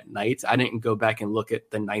thrown that night. I didn't go back and look at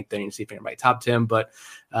the ninth inning to see if anybody topped him, but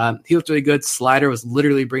he looked really good. Slider was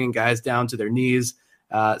literally bringing guys down to their knees.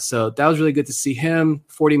 So that was really good to see him.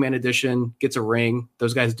 40-man edition, gets a ring.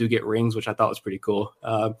 Those guys do get rings, which I thought was pretty cool.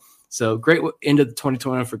 So great into the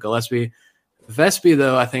 2021 for Gillespie. Vespi,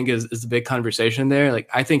 though, I think is the big conversation there. Like,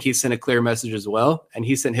 I think he sent a clear message as well, and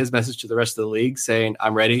he sent his message to the rest of the league saying,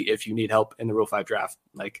 I'm ready if you need help in the Rule 5 draft.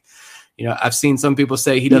 Like, I've seen some people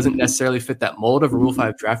say he doesn't necessarily fit that mold of a Rule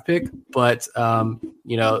 5 draft pick, but,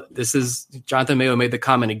 this is – Jonathan Mayo made the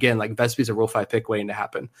comment again, like, Vespi's a Rule 5 pick waiting to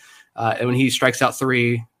happen. And when he strikes out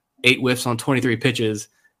 8 whiffs on 23 pitches,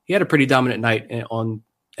 he had a pretty dominant night on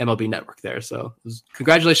MLB Network there. So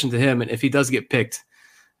congratulations to him, and if he does get picked –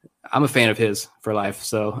 I'm a fan of his for life,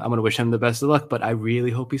 so I'm going to wish him the best of luck, but I really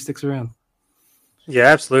hope he sticks around. Yeah,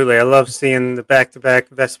 absolutely. I love seeing the back-to-back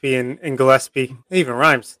Vespi and Gillespie. It even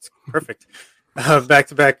rhymes. It's perfect.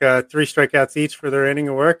 Back-to-back 3 strikeouts each for their inning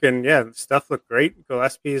of work, and yeah, the stuff looked great.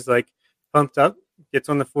 Gillespie is like pumped up, gets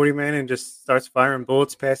on the 40-man and just starts firing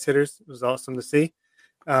bullets past hitters. It was awesome to see.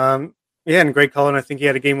 And Greg Cullen, I think he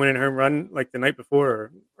had a game-winning home run like the night before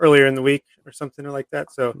or earlier in the week or something like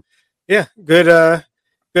that. So, yeah,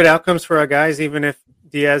 good outcomes for our guys, even if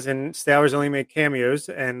Diaz and Stowers only made cameos,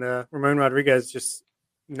 and Ramon Rodriguez just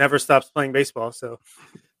never stops playing baseball. So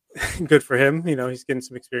good for him. He's getting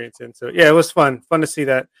some experience in. So yeah, it was fun to see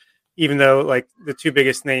that, even though like the 2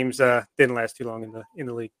 biggest names didn't last too long in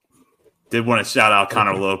the league. Did want to shout out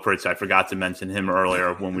Connor Lopritz. I forgot to mention him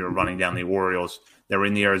earlier when we were running down the Orioles. They were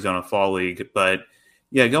in the Arizona Fall League. But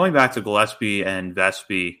yeah, going back to Gillespie and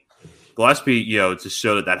Vespi, Gillespie, just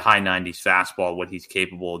showed that high 90s fastball, what he's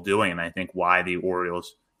capable of doing, and I think why the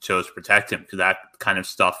Orioles chose to protect him, because that kind of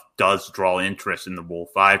stuff does draw interest in the Rule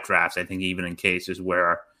 5 drafts. I think even in cases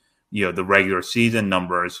where, the regular season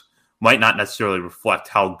numbers might not necessarily reflect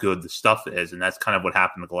how good the stuff is, and that's kind of what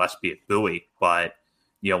happened to Gillespie at Bowie. But,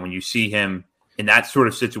 when you see him in that sort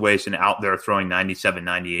of situation out there throwing 97,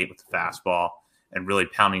 98 with the fastball and really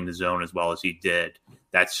pounding the zone as well as he did,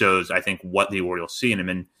 that shows, I think, what the Orioles see in him.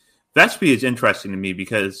 And Vespi is interesting to me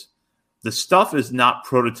because the stuff is not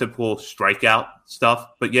prototypical strikeout stuff,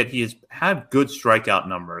 but yet he has had good strikeout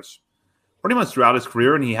numbers pretty much throughout his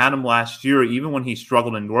career, and he had them last year. Even when he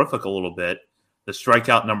struggled in Norfolk a little bit, the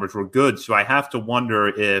strikeout numbers were good. So I have to wonder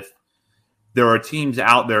if there are teams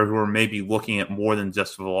out there who are maybe looking at more than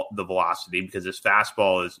just the velocity, because his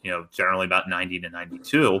fastball is, generally about 90 to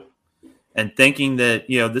 92, and thinking that,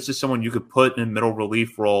 this is someone you could put in a middle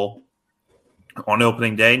relief role on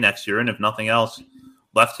opening day next year, and if nothing else,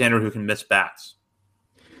 left-hander who can miss bats.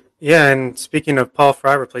 Yeah, and speaking of Paul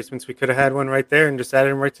Fry replacements, we could have had one right there and just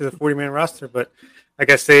added him right to the 40-man roster, but I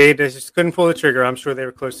guess they just couldn't pull the trigger. I'm sure they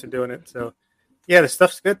were close to doing it. So, yeah, the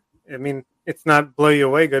stuff's good. I mean, it's not blow you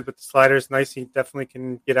away good, but the slider's nice. He definitely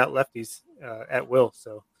can get out lefties at will.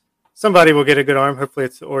 So somebody will get a good arm. Hopefully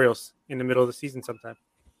it's the Orioles in the middle of the season sometime.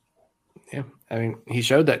 Yeah, I mean, he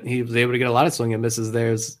showed that he was able to get a lot of swing and misses.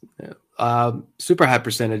 There's super high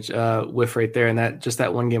percentage whiff rate there in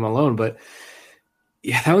that one game alone. But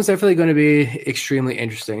yeah, that one's definitely going to be extremely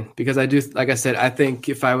interesting, because I do, like I said, I think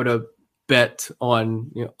if I would have bet on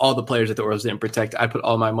all the players that the Orioles didn't protect, I'd put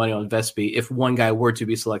all my money on Vespi. If one guy were to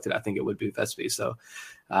be selected, I think it would be Vespi. So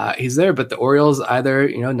he's there, but the Orioles either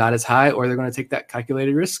not as high, or they're going to take that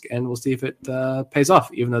calculated risk, and we'll see if it pays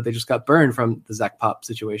off, even though they just got burned from the Zach Pop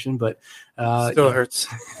situation. But still hurts.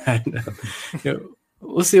 I know.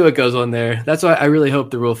 We'll see what goes on there. That's why I really hope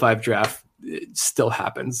the Rule 5 draft still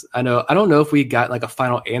happens. I don't know if we got like a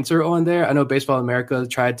final answer on there. I know Baseball America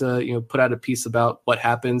tried to put out a piece about what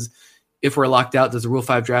happens if we're locked out, does the Rule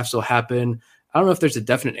 5 draft still happen? I don't know if there's a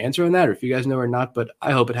definite answer on that or if you guys know or not, but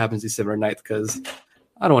I hope it happens December 9th because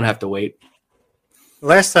I don't want to have to wait.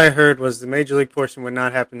 Last I heard was the major league portion would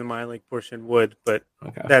not happen. The minor league portion would, but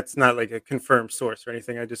that's not like a confirmed source or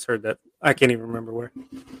anything. I just heard that. I can't even remember where.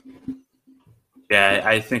 Yeah,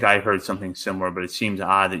 I think I heard something similar, but it seems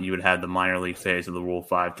odd that you would have the minor league phase of the Rule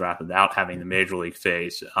 5 draft without having the major league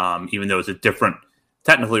phase, even though it's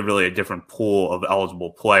technically really a different pool of eligible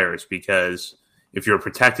players, because if you're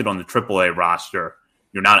protected on the AAA roster,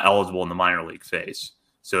 you're not eligible in the minor league phase.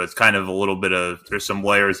 So it's kind of a little bit of, there's some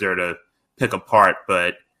layers there to pick apart,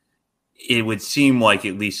 but it would seem like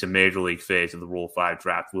at least a major league phase of the Rule 5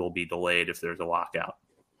 draft will be delayed if there's a lockout.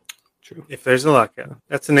 True. If there's a lockout.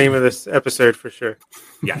 That's the name of this episode for sure.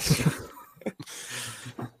 Yes.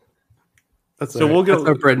 That's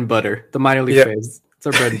our bread and butter. The minor league phase. It's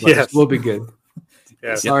our bread and butter. Yes. We'll be good.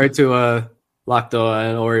 Yes. Sorry to Lockdown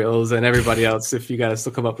and Orioles and everybody else if you guys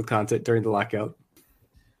still come up with content during the lockout.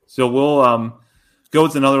 So we'll go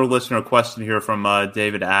with another listener question here from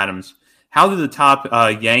David Adams. How do the top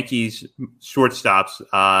Yankees shortstops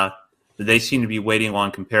that they seem to be waiting on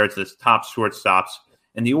compared to the top shortstops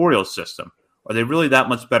in the Orioles system? Are they really that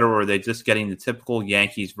much better, or are they just getting the typical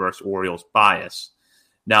Yankees versus Orioles bias?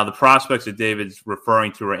 Now, the prospects that David's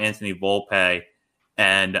referring to are Anthony Volpe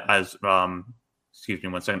and Oswald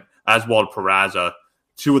Peraza,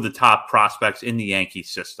 two of the top prospects in the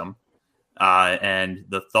Yankees system. And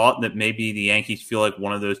the thought that maybe the Yankees feel like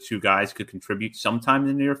one of those two guys could contribute sometime in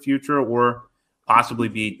the near future or possibly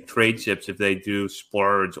be trade chips if they do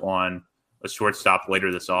splurge on a shortstop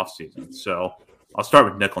later this offseason. So I'll start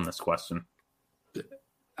with Nick on this question.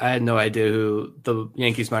 I had no idea who the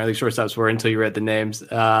Yankees minor league shortstops were until you read the names.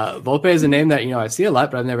 Volpe is a name that, I see a lot,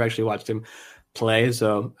 but I've never actually watched him play.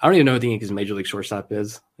 So I don't even know who the Yankees major league shortstop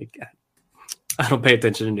is. I don't pay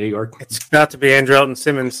attention to New York. It's got to be Andrelton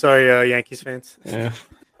Simmons. Sorry, Yankees fans.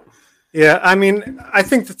 Yeah. I mean, I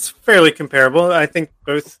think that's fairly comparable. I think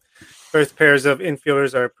both pairs of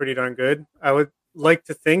infielders are pretty darn good. I would like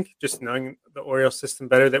to think, just knowing the Orioles system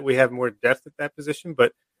better, that we have more depth at that position.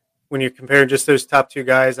 But when you're comparing just those top two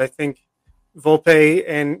guys, I think Volpe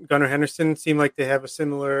and Gunnar Henderson seem like they have a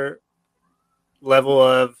similar level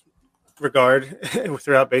of regard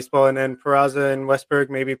throughout baseball, and then Peraza and Westberg,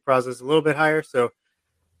 maybe Peraza's a little bit higher. So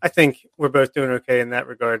I think we're both doing okay in that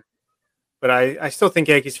regard. But I still think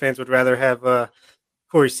Yankees fans would rather have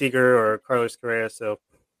Corey Seager or Carlos Correa. So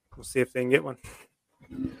we'll see if they can get one.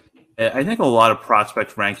 I think a lot of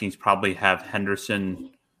prospect rankings probably have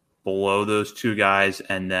Henderson below those two guys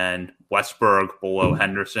and then Westberg below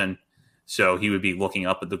Henderson. So he would be looking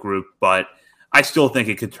up at the group. But I still think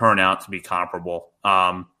it could turn out to be comparable.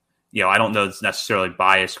 I don't know it's necessarily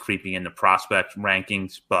bias creeping into prospect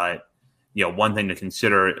rankings, but, one thing to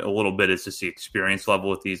consider a little bit is just the experience level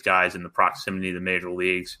with these guys and the proximity to the major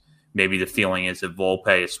leagues. Maybe the feeling is that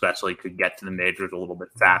Volpe especially could get to the majors a little bit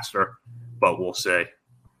faster, but we'll see.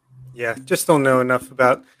 Yeah, just don't know enough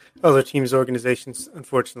about other teams' organizations,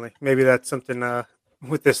 unfortunately. Maybe that's something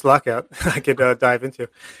with this lockout I could dive into.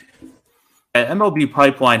 MLB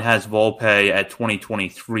Pipeline has Volpe at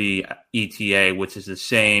 2023 ETA, which is the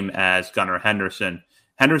same as Gunnar Henderson.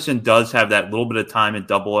 Henderson does have that little bit of time in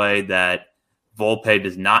AA that Volpe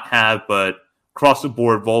does not have, but across the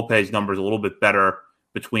board, Volpe's number is a little bit better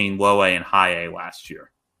between low A and high A last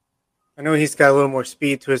year. I know he's got a little more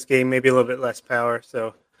speed to his game, maybe a little bit less power,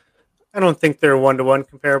 so I don't think they're one-to-one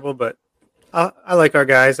comparable, but I like our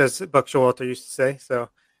guys, as Buck Showalter used to say, so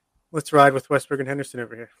let's ride with Westberg and Henderson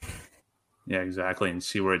over here. Yeah, exactly, and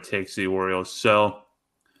see where it takes the Orioles. So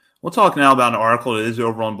we'll talk now about an article that is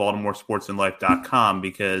over on BaltimoreSportsAndLife.com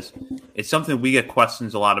because it's something we get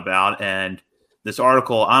questions a lot about, and this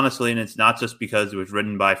article, honestly, and it's not just because it was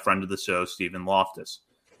written by a friend of the show, Stephen Loftus.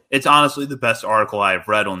 It's honestly the best article I have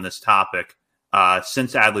read on this topic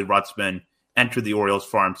since Adley Rutschman entered the Orioles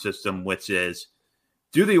farm system, which is,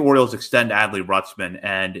 do the Orioles extend Adley Rutschman?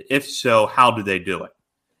 And if so, how do they do it?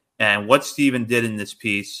 And what Stephen did in this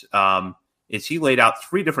piece is he laid out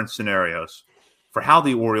three different scenarios for how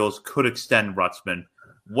the Orioles could extend Rutschman,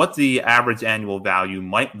 what the average annual value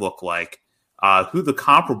might look like, who the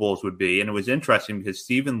comparables would be. And it was interesting because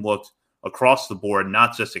Stephen looked across the board,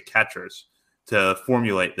 not just at catchers, to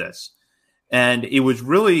formulate this. And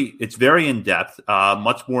it's very in-depth,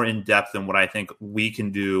 much more in-depth than what I think we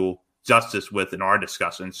can do justice with in our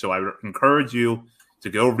discussion. So I encourage you to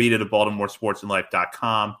go read it at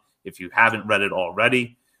BaltimoreSportsAndLife.com if you haven't read it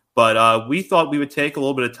already. But we thought we would take a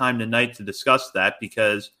little bit of time tonight to discuss that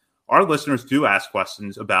because our listeners do ask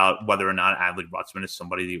questions about whether or not Adley Rutschman is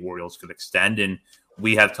somebody the Orioles could extend. And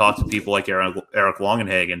we have talked to people like Eric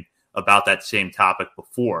Longenhagen about that same topic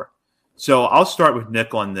before. So I'll start with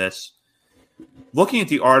Nick on this. Looking at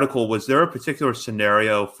the article, was there a particular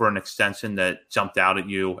scenario for an extension that jumped out at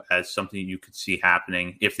you as something you could see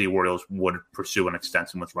happening if the Orioles would pursue an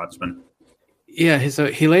extension with Rutschman? Yeah, so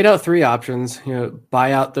he laid out three options,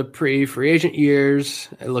 buy out the pre-free agent years.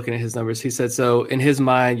 Looking at his numbers, he said, so in his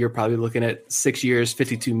mind, you're probably looking at 6 years,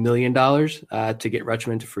 $52 million to get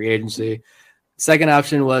Rutschman to free agency. Second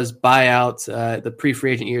option was buy out the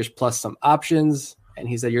pre-free agent years plus some options. And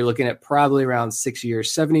he said, you're looking at probably around 6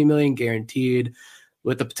 years, $70 million guaranteed,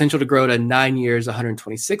 with the potential to grow to 9 years,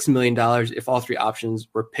 $126 million if all three options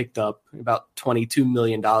were picked up, about $22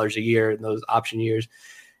 million a year in those option years.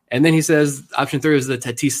 And then he says option 3 is the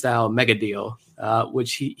Tatis style mega deal,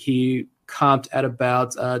 which he comped at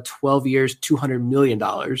about 12 years, $200 million.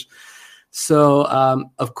 So,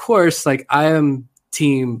 of course, I am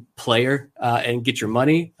team player and get your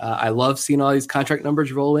money. I love seeing all these contract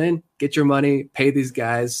numbers roll in, get your money, pay these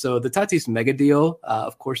guys. So the Tatis mega deal,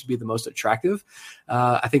 of course, would be the most attractive.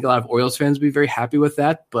 I think a lot of Orioles fans would be very happy with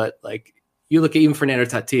that. But you look at even Fernando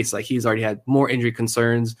Tatis, he's already had more injury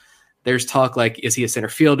concerns. There's talk is he a center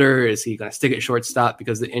fielder? Is he going to stick at shortstop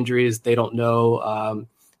because of the injuries? They don't know.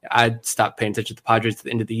 I stopped paying attention to the Padres at the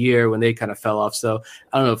end of the year when they kind of fell off. So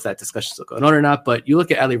I don't know if that discussion is still going on or not. But you look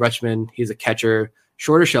at Adley Rutschman, he's a catcher,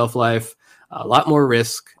 shorter shelf life, a lot more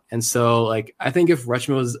risk. And so I think if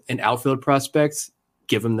Rutschman was an outfield prospect,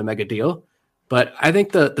 give him the mega deal. But I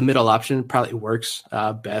think the middle option probably works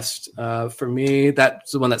best for me.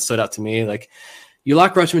 That's the one that stood out to me. You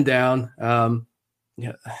lock Rutschman down.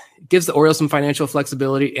 It gives the Orioles some financial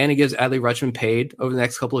flexibility, and it gives Adley Rutschman paid over the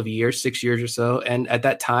next couple of years, 6 years or so. And at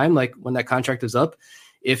that time, when that contract is up,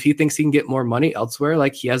 if he thinks he can get more money elsewhere,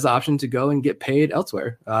 he has the option to go and get paid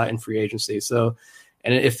elsewhere in free agency. So,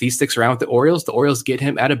 and if he sticks around with the Orioles get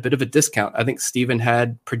him at a bit of a discount. I think Steven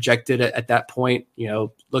had projected at that point,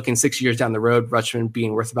 looking 6 years down the road, Rutschman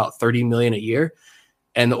being worth about $30 million a year,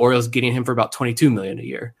 and the Orioles getting him for about $22 million a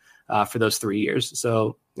year for those 3 years.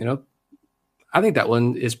 So, I think that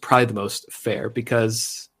one is probably the most fair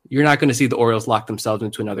because you're not going to see the Orioles lock themselves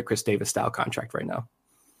into another Chris Davis style contract right now.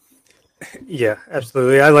 Yeah,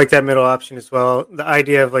 absolutely. I like that middle option as well. The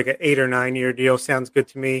idea of an 8 or 9 year deal sounds good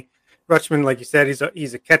to me. Rutschman, like you said,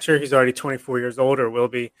 he's a catcher. He's already 24 years old, or will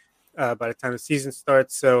be by the time the season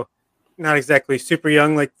starts. So not exactly super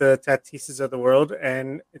young like the Tatises of the world,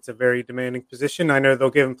 and it's a very demanding position. I know they'll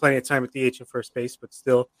give him plenty of time at DH and first base, but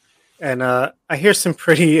still. And I hear some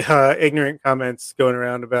pretty ignorant comments going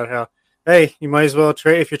around about how, hey, you might as well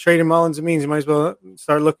trade. If you're trading Mullins and Means, you might as well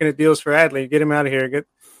start looking at deals for Adley. Get him out of here.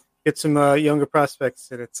 Get some younger prospects.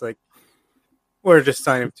 And it's or just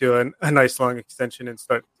sign him to a nice long extension and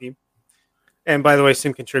start the team. And by the way,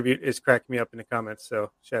 Sim Contribute is cracking me up in the comments.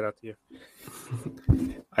 So shout out to you.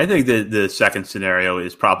 I think that the second scenario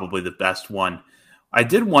is probably the best one. I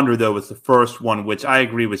did wonder, though, with the first one, which I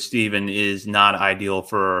agree with Steven is not ideal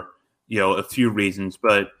for a few reasons.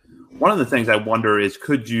 But one of the things I wonder is,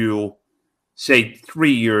 could you, say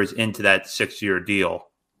 3 years into that 6 year deal,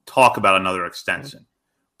 talk about another extension?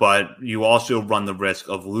 But you also run the risk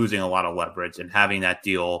of losing a lot of leverage and having that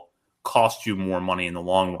deal cost you more money in the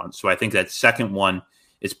long run. So I think that second one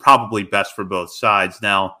is probably best for both sides.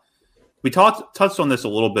 Now, we touched on this a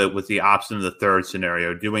little bit with the option of the third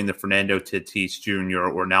scenario, doing the Fernando Tatis Jr.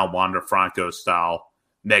 or now Wander Franco style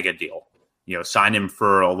mega deal. Sign him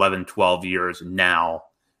for 11, 12 years now,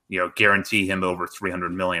 guarantee him over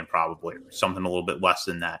 $300 million probably, or something a little bit less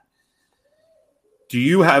than that. Do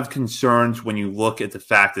you have concerns when you look at the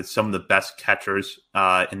fact that some of the best catchers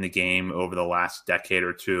in the game over the last decade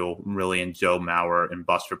or two, really in Joe Mauer and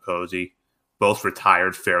Buster Posey, both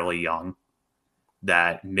retired fairly young,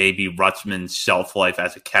 that maybe Rutschman's shelf life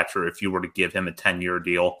as a catcher, if you were to give him a 10-year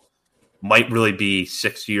deal, might really be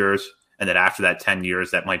 6 years, and that after that 10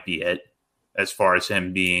 years, that might be it, as far as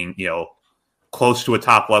him being, close to a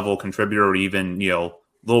top-level contributor or even, a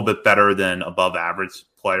little bit better than above-average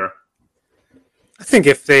player? I think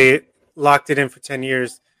if they locked it in for 10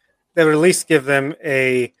 years, that would at least give them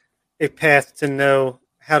a path to know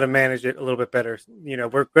how to manage it a little bit better.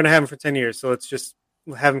 We're going to have him for 10 years, so let's just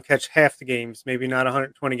have him catch half the games, maybe not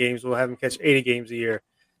 120 games. We'll have him catch 80 games a year.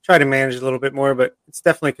 Try to manage a little bit more, but it's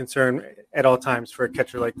definitely a concern at all times for a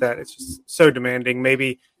catcher like that. It's just so demanding.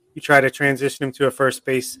 Maybe you try to transition him to a first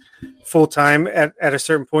base full time at a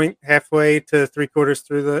certain point, halfway to 3/4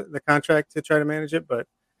 through the contract to try to manage it. But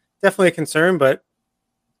definitely a concern, but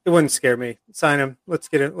it wouldn't scare me. Sign him. Let's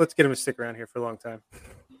get him to stick around here for a long time.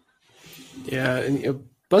 Yeah, and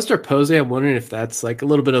Buster Posey, I'm wondering if that's a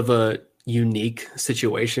little bit of a unique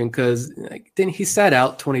situation because then he sat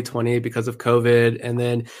out 2020 because of COVID, and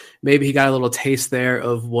then maybe he got a little taste there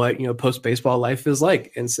of what post baseball life is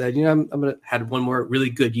like, and said, I'm gonna had one more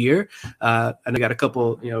really good year, and I got a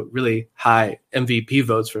couple really high MVP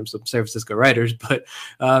votes from some San Francisco writers, but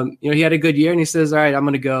he had a good year, and he says, all right, I'm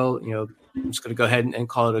gonna go, I'm just gonna go ahead and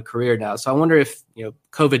call it a career now. So I wonder if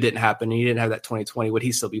COVID didn't happen and he didn't have that 2020, would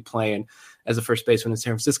he still be playing as a first baseman in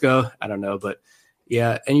San Francisco? I don't know, but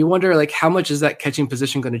yeah, and you wonder how much is that catching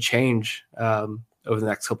position going to change over the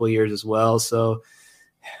next couple of years as well. So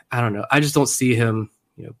I don't know. I just don't see him.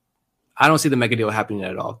 I don't see the mega deal happening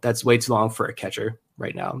at all. That's way too long for a catcher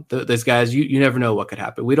right now. Those guys, you never know what could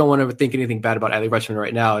happen. We don't want to think anything bad about Adley Rutschman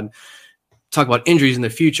right now and talk about injuries in the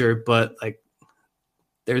future, but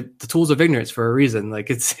they're the tools of ignorance for a reason.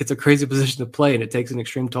 It's a crazy position to play, and it takes an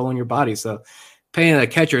extreme toll on your body. So paying a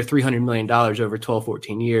catcher $300 million over 12,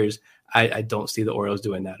 14 years, I don't see the Orioles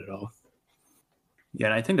doing that at all. Yeah,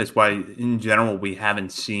 and I think that's why, in general, we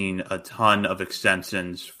haven't seen a ton of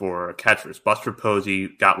extensions for catchers. Buster Posey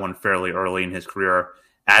got one fairly early in his career,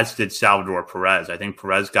 as did Salvador Perez. I think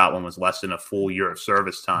Perez got one was less than a full year of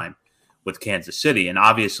service time with Kansas City, and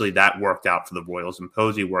obviously that worked out for the Royals, and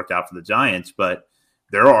Posey worked out for the Giants, but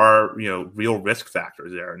there are, real risk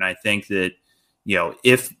factors there. And I think that,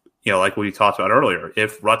 if, like we talked about earlier,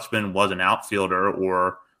 if Rutschman was an outfielder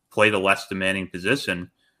or played a less demanding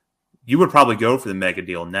position, you would probably go for the mega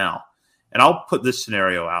deal now. And I'll put this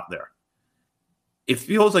scenario out there. It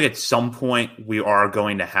feels like at some point we are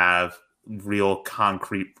going to have real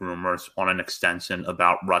concrete rumors on an extension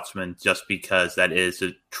about Rutschman, just because that is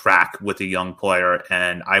a track with a young player.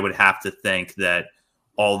 And I would have to think that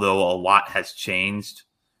although a lot has changed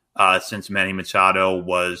since Manny Machado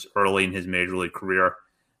was early in his major league career,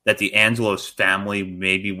 that the Angelos family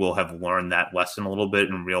maybe will have learned that lesson a little bit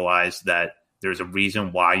and realize that there's a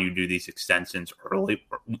reason why you do these extensions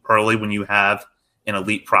early when you have an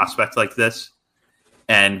elite prospect like this,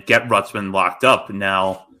 and get Rutschman locked up.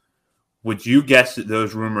 Now, would you guess that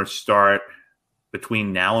those rumors start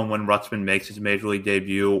between now and when Rutschman makes his major league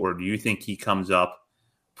debut, or do you think he comes up,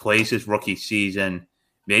 plays his rookie season,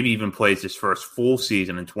 maybe even plays his first full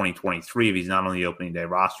season in 2023 if he's not on the opening day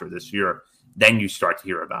roster this year? Then you start to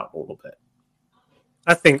hear about it a little bit.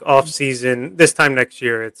 I think off season, this time next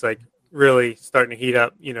year, it's really starting to heat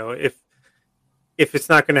up. If it's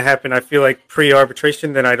not going to happen, I feel like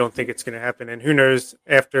pre-arbitration, then I don't think it's going to happen. And who knows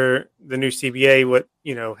after the new CBA, what,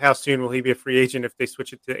 how soon will he be a free agent? If they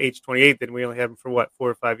switch it to age 28, then we only have him for 4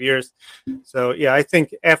 or 5 years. So yeah, I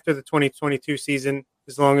think after the 2022 season,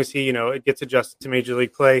 as long as he, it gets adjusted to major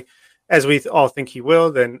league play, as we all think he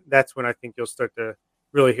will, then that's when I think you'll start to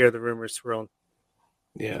really hear the rumors swirling.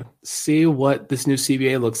 Yeah. See what this new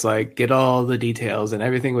CBA looks like, get all the details and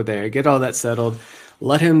everything with there, get all that settled,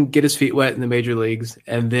 let him get his feet wet in the major leagues,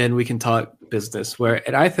 and then we can talk business.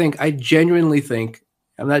 And I genuinely think,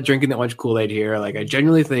 I'm not drinking that much Kool-Aid here. I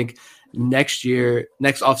genuinely think next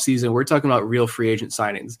offseason, we're talking about real free agent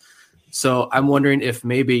signings. So I'm wondering if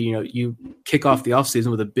maybe, you kick off the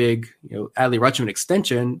offseason with a big, Adley Rutschman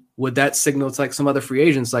extension. Would that signal to some other free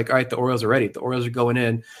agents all right, the Orioles are ready. The Orioles are going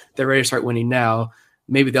in. They're ready to start winning now.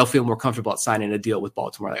 Maybe they'll feel more comfortable at signing a deal with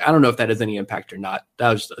Baltimore. I don't know if that has any impact or not.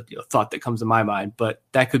 That was a thought that comes to my mind, but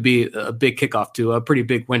that could be a big kickoff to a pretty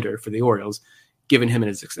big winter for the Orioles, given him and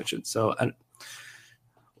his extension. So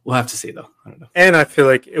we'll have to see, though. I don't know. And I feel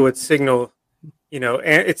like it would signal, and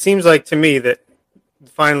it seems like to me that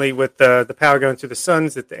finally with the power going to the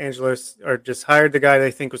Suns, that the Angelos are just hired the guy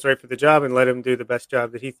they think was right for the job and let him do the best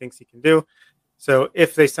job that he thinks he can do. So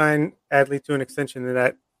if they sign Adley to an extension, then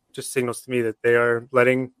that just signals to me that they are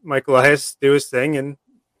letting Mike Elias do his thing, and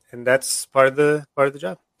that's part of the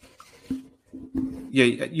job.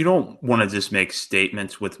 Yeah, you don't want to just make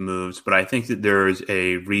statements with moves, but I think that there's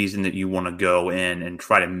a reason that you want to go in and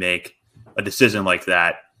try to make a decision like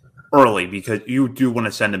that early, because you do want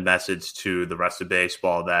to send a message to the rest of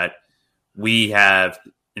baseball that we have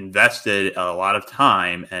invested a lot of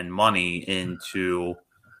time and money into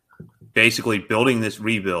basically building this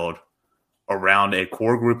rebuild around a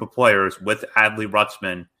core group of players, with Adley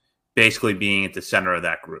Rutschman basically being at the center of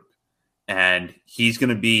that group. And he's going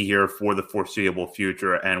to be here for the foreseeable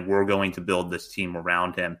future, and we're going to build this team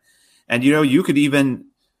around him. And, you could even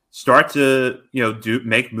start to,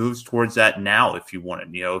 make moves towards that now if you wanted.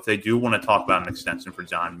 If they do want to talk about an extension for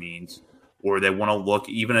John Means, or they want to look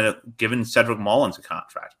even at giving Cedric Mullins a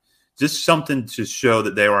contract, just something to show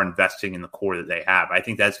that they are investing in the core that they have. I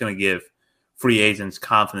think that's going to give free agents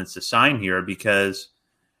confidence to sign here, because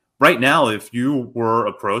right now, if you're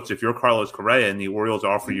Carlos Correa and the Orioles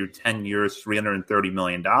offer you 10 years, $330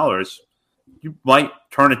 million, you might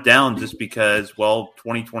turn it down just because, well,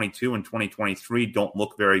 2022 and 2023 don't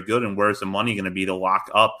look very good, and where's the money going to be to lock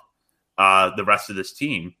up the rest of this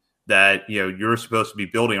team that you're supposed to be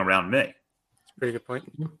building around me? That's a pretty good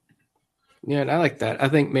point. Yeah, and I like that. I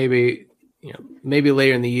think maybe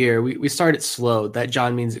later in the year we start it slow. That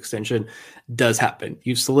John Means extension does happen.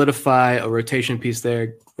 You solidify a rotation piece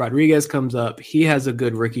there. Rodriguez comes up. He has a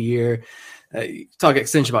good rookie year. Talk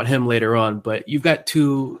extension about him later on, but you've got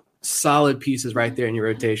two solid pieces right there in your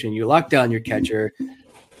rotation. You lock down your catcher.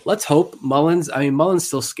 Let's hope Mullins. I mean, Mullins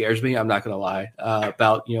still scares me. I'm not going to lie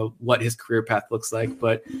about what his career path looks like.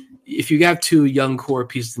 But if you have two young core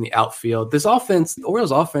pieces in the outfield, this offense, the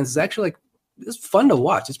Orioles' offense, is actually it's fun to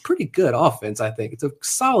watch. It's pretty good offense. I think it's a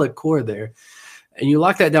solid core there. And you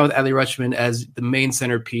lock that down with Adley Rutschman as the main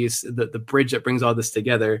centerpiece, the bridge that brings all this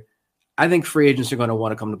together. I think free agents are going to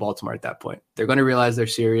want to come to Baltimore at that point. They're going to realize they're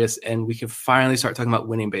serious, and we can finally start talking about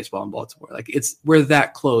winning baseball in Baltimore. We're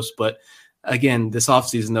that close, but again, this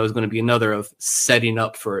offseason, though, is going to be another of setting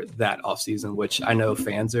up for that offseason, which I know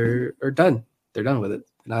fans are done. They're done with it,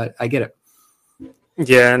 and I get it.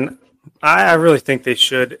 Yeah, and I really think they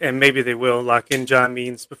should, and maybe they will, lock in John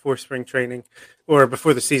Means before spring training or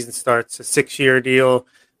before the season starts. A 6-year deal,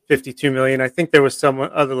 $52 million. I think there was some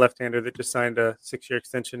other left-hander that just signed a 6-year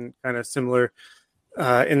extension, kind of similar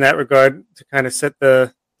in that regard, to kind of set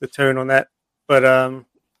the tone on that. But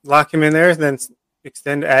lock him in there, then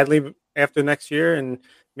extend Adley after next year, and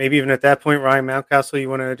maybe even at that point, Ryan Mountcastle, you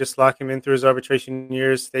want to just lock him in through his arbitration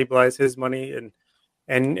years, stabilize his money,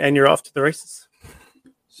 and you're off to the races.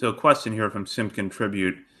 So a question here from Simpkin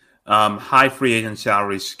Tribute. High free agent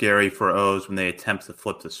salaries scary for O's when they attempt to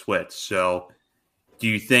flip the switch. So do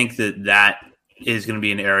you think that is going to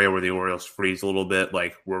be an area where the Orioles freeze a little bit?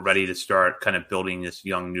 Like, we're ready to start kind of building this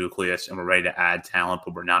young nucleus and we're ready to add talent,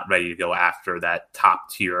 but we're not ready to go after that top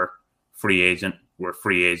tier free agent. We're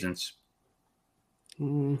free agents.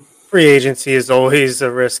 Free agency is always a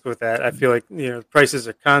risk with that. I feel like, prices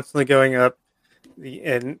are constantly going up,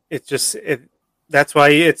 and that's why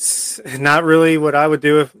it's not really what I would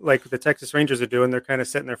do if, like the Texas Rangers are doing. They're kind of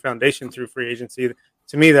setting their foundation through free agency.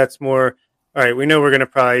 To me, that's more, all right, we know we're going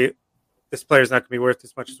to this player's not going to be worth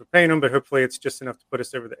as much as we're paying him, but hopefully it's just enough to put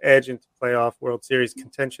us over the edge into playoff World Series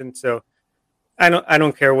contention. So I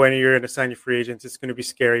don't care when you're going to sign your free agents. It's going to be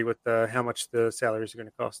scary with how much the salaries are going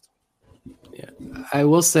to cost. Yeah, I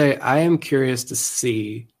will say I am curious to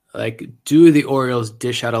see, do the Orioles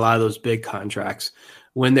dish out a lot of those big contracts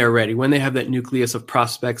when they're ready, when they have that nucleus of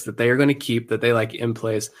prospects that they are going to keep, that they like in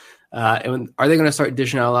place? And are they going to start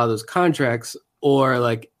dishing out a lot of those contracts, or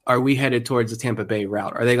are we headed towards the Tampa Bay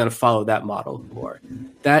route? Are they going to follow that model? Or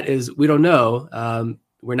we don't know.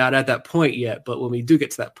 We're not at that point yet, but when we do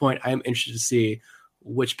get to that point, I am interested to see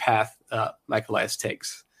which path Mike Elias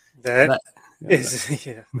takes. That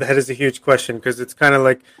is a huge question, because it's kind of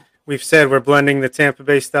like we've said, we're blending the Tampa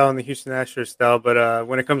Bay style and the Houston Astros style. But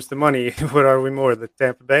when it comes to money, what are we more, the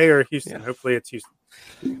Tampa Bay or Houston? Yeah. Hopefully it's Houston.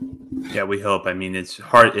 Yeah, we hope. I mean, it's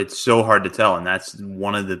hard. It's so hard to tell, and that's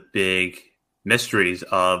one of the big mysteries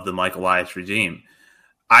of the Mike Elias regime.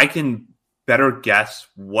 I can better guess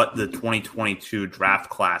what the 2022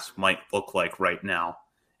 draft class might look like right now,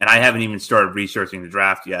 and I haven't even started researching the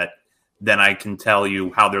draft yet. Then I can tell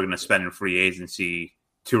you how they're going to spend in free agency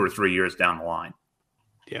 2 or 3 years down the line.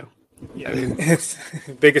 Yeah. I mean, it's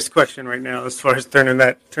the biggest question right now as far as turning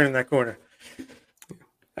that corner.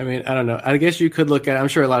 I mean, I don't know. I guess you could look at, I'm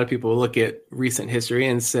sure a lot of people will look at recent history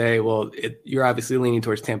and say, well, you're obviously leaning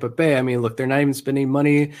towards Tampa Bay. I mean, look, they're not even spending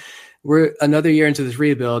money. We're another year into this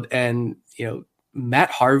rebuild, and, Matt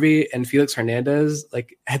Harvey and Felix Hernandez,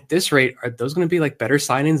 at this rate, are those going to be better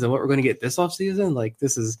signings than what we're going to get this offseason?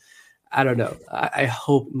 This is, I don't know. I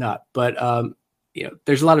hope not. But,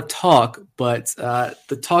 there's a lot of talk, but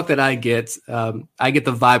the talk that I get the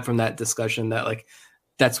vibe from that discussion that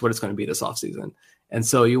that's what it's going to be this offseason. And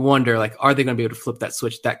so you wonder, are they going to be able to flip that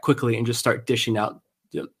switch that quickly and just start dishing out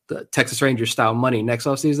the Texas Rangers style money next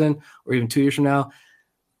offseason or even 2 years from now?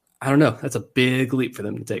 I don't know. That's a big leap for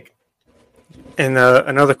them to take. And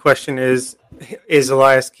another question is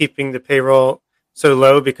Elias keeping the payroll so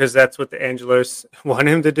low because that's what the Angelos want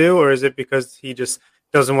him to do, or is it because he just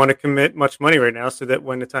doesn't want to commit much money right now so that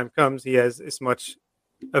when the time comes, he has as much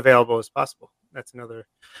available as possible? That's another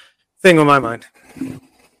thing on my mind.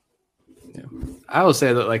 Yeah. I will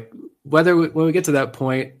say that when we get to that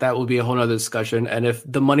point, that will be a whole nother discussion. And if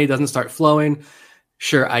the money doesn't start flowing,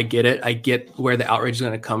 sure, I get it. I get where the outrage is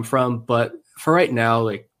going to come from. But for right now,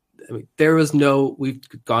 we've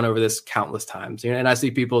gone over this countless times, and I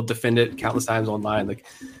see people defend it countless times online.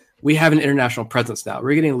 we have an international presence now.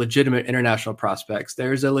 We're getting legitimate international prospects.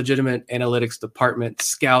 There's a legitimate analytics department,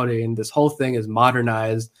 scouting. This whole thing is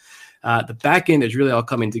modernized. The back end is really all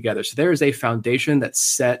coming together. So there is a foundation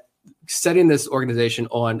that's setting this organization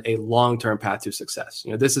on a long-term path to success.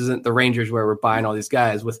 This isn't the Rangers where we're buying all these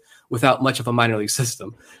guys without much of a minor league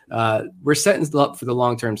system. We're setting it up for the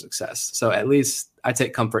long-term success. So at least I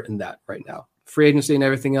take comfort in that right now. Free agency and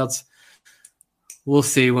everything else, we'll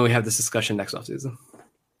see when we have this discussion next offseason.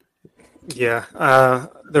 Yeah,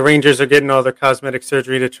 the Rangers are getting all their cosmetic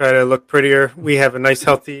surgery to try to look prettier. We have a nice,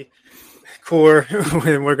 healthy core,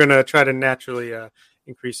 and we're going to try to naturally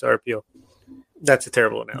increase our appeal. That's a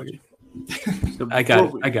terrible analogy. I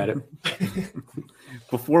got it.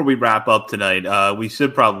 Before we wrap up tonight, we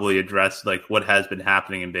should probably address what has been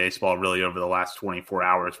happening in baseball really over the last 24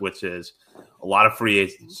 hours, which is a lot of free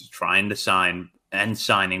agents trying to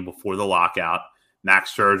signing before the lockout.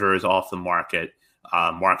 Max Scherzer is off the market.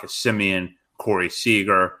 Marcus Semien, Corey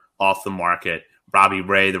Seager off the market. Robbie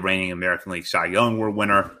Ray, the reigning American League Cy Young Award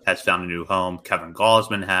winner, has found a new home. Kevin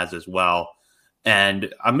Gausman has as well.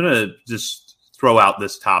 And I'm going to just throw out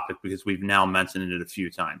this topic because we've now mentioned it a few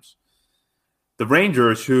times. The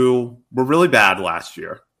Rangers, who were really bad last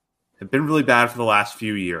year, have been really bad for the last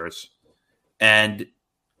few years, and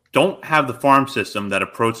don't have the farm system that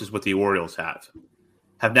approaches what the Orioles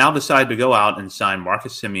have now decided to go out and sign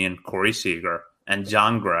Marcus Semien, Corey Seager, and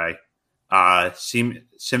John Gray.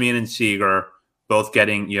 Semien and Seager both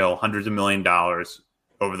getting hundreds of $1 million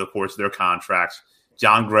over the course of their contracts.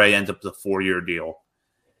 John Gray ends up with a 4-year deal.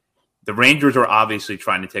 The Rangers are obviously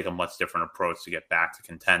trying to take a much different approach to get back to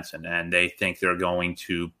contention, and they think they're going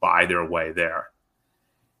to buy their way there.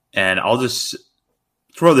 And I'll just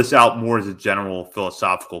throw this out more as a general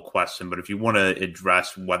philosophical question, but if you want to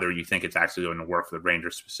address whether you think it's actually going to work for the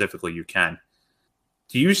Rangers specifically, you can.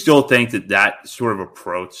 Do you still think that sort of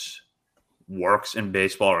approach works in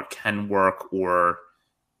baseball or can work, or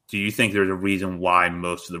do you think there's a reason why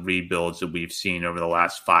most of the rebuilds that we've seen over the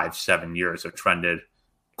last 5-7 years have trended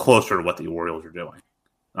closer to what the Orioles are doing?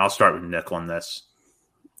 And I'll start with Nick on this.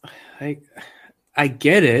 I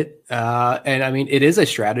get it. And I mean, it is a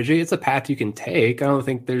strategy. It's a path you can take. I don't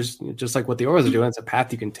think there's just like what the Orioles are doing. It's a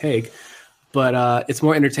path you can take, but it's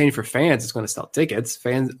more entertaining for fans. It's going to sell tickets.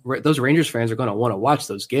 Those Rangers fans are going to want to watch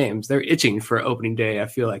those games. They're itching for opening day. I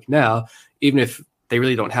feel like now, even if they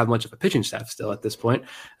really don't have much of a pitching staff still at this point.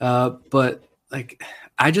 But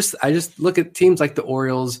I just look at teams like the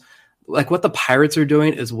Orioles, like what the Pirates are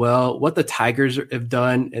doing as well, what the Tigers have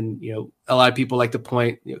done. And, a lot of people like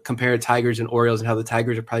to compare Tigers and Orioles and how the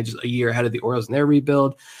Tigers are probably just a year ahead of the Orioles in their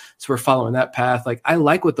rebuild. So we're following that path. I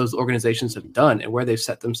like what those organizations have done and where they've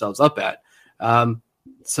set themselves up at.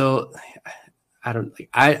 So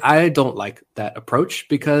I don't like that approach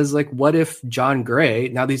because what if John Gray,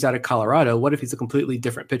 now that he's out of Colorado, what if he's a completely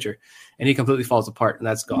different pitcher and he completely falls apart and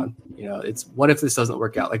that's gone? What if this doesn't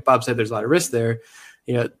work out? Like Bob said, there's a lot of risk there.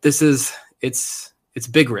 It's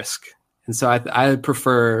big risk. And so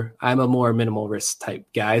I'm a more minimal risk type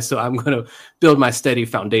guy. So I'm going to build my steady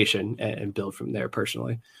foundation and build from there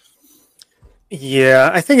personally.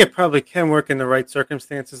 Yeah, I think it probably can work in the right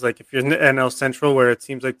circumstances. Like if you're in the NL Central where it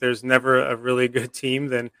seems like there's never a really good team,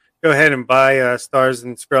 then go ahead and buy a stars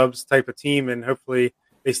and scrubs type of team and hopefully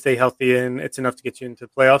they stay healthy and it's enough to get you into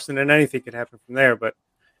the playoffs and then anything could happen from there. But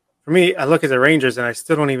for me, I look at the Rangers and I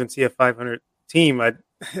still don't even see a 500 team.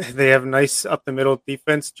 They have nice up the middle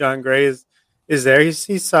defense. John Gray is there. He's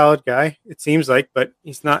a solid guy, it seems like, but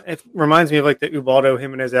he's not. It reminds me of the Ubaldo,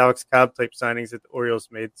 Jimenez, Alex Cobb type signings that the Orioles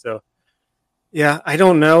made. So yeah, I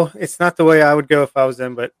don't know. It's not the way I would go if I was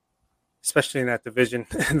them, but especially in that division,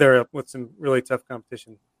 they're up with some really tough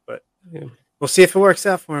competition. But yeah, we'll see if it works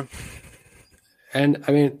out for him. And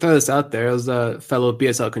I mean, throw this out there. It was a fellow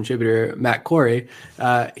BSL contributor, Matt Corey.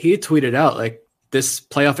 He tweeted out this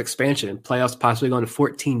playoff expansion, playoffs possibly going to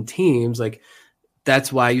 14 teams.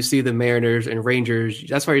 That's why you see the Mariners and Rangers.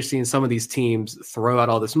 That's why you're seeing some of these teams throw out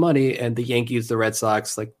all this money, and the Yankees, the Red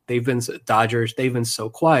Sox, Dodgers, they've been so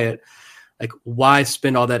quiet. Why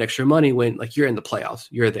spend all that extra money when you're in the playoffs,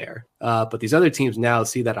 you're there. But these other teams now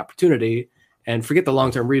see that opportunity and forget the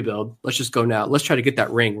long-term rebuild. Let's just go now. Let's try to get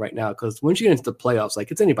that ring right now. Because once you get into the playoffs,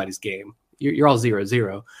 it's anybody's game. You're all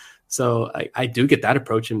 0-0. So I do get that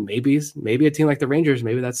approach. And maybe a team like the Rangers,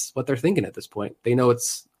 maybe that's what they're thinking at this point. They know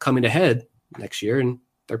it's coming ahead next year and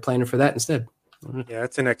they're planning for that instead. Yeah,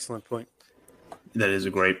 that's an excellent point. That is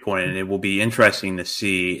a great point. And it will be interesting to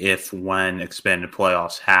see if when expanded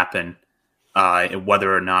playoffs happen,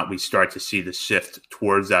 whether or not we start to see the shift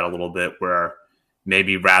towards that a little bit where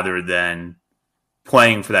maybe rather than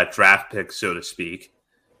playing for that draft pick, so to speak,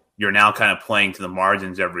 you're now kind of playing to the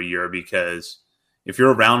margins every year, because if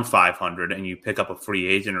you're around 500 and you pick up a free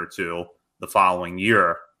agent or two the following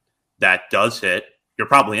year that does hit, you're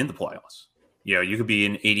probably in the playoffs. You could be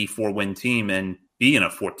an 84-win team and be in a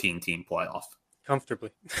 14-team playoff.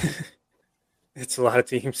 Comfortably. It's a lot of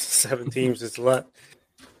teams. 7 teams is a lot.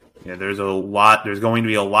 Yeah, there's going to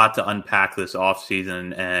be a lot to unpack this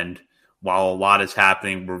offseason, and while a lot is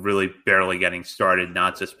happening, we're really barely getting started,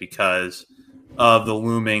 not just because of the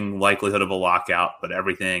looming likelihood of a lockout, but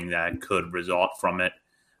everything that could result from it.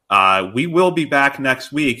 We will be back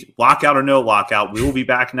next week, lockout or no lockout. We will be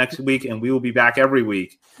back next week, and we will be back every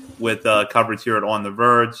week with coverage here at On the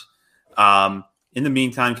Verge. In the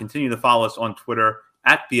meantime, continue to follow us on Twitter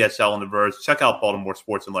at BSL on the Verge. Check out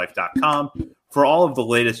BaltimoreSportsAndLife.com for all of the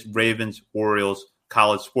latest Ravens, Orioles,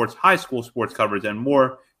 college sports, high school sports coverage, and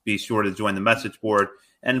more. Be sure to join the message board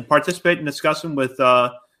and participate in discussion with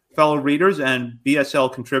fellow readers and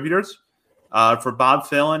BSL contributors. For Bob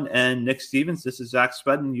Phelan and Nick Stevens, this is Zach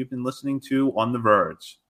Spedden. You've been listening to On the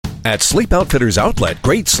Verge. At Sleep Outfitters Outlet,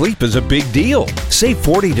 great sleep is a big deal. Save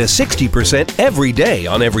 40 to 60% every day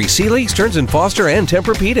on every Sealy, Stearns & Foster, and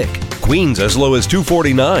Tempur-Pedic. Queens as low as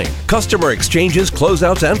 $249. Customer exchanges,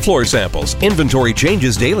 closeouts, and floor samples. Inventory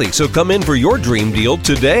changes daily, so come in for your dream deal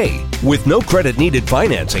today. With no credit needed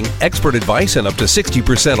financing, expert advice, and up to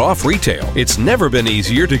 60% off retail, it's never been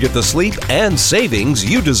easier to get the sleep and savings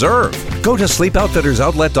you deserve. Go to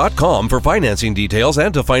SleepOutfittersOutlet.com for financing details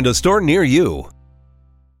and to find a store near you.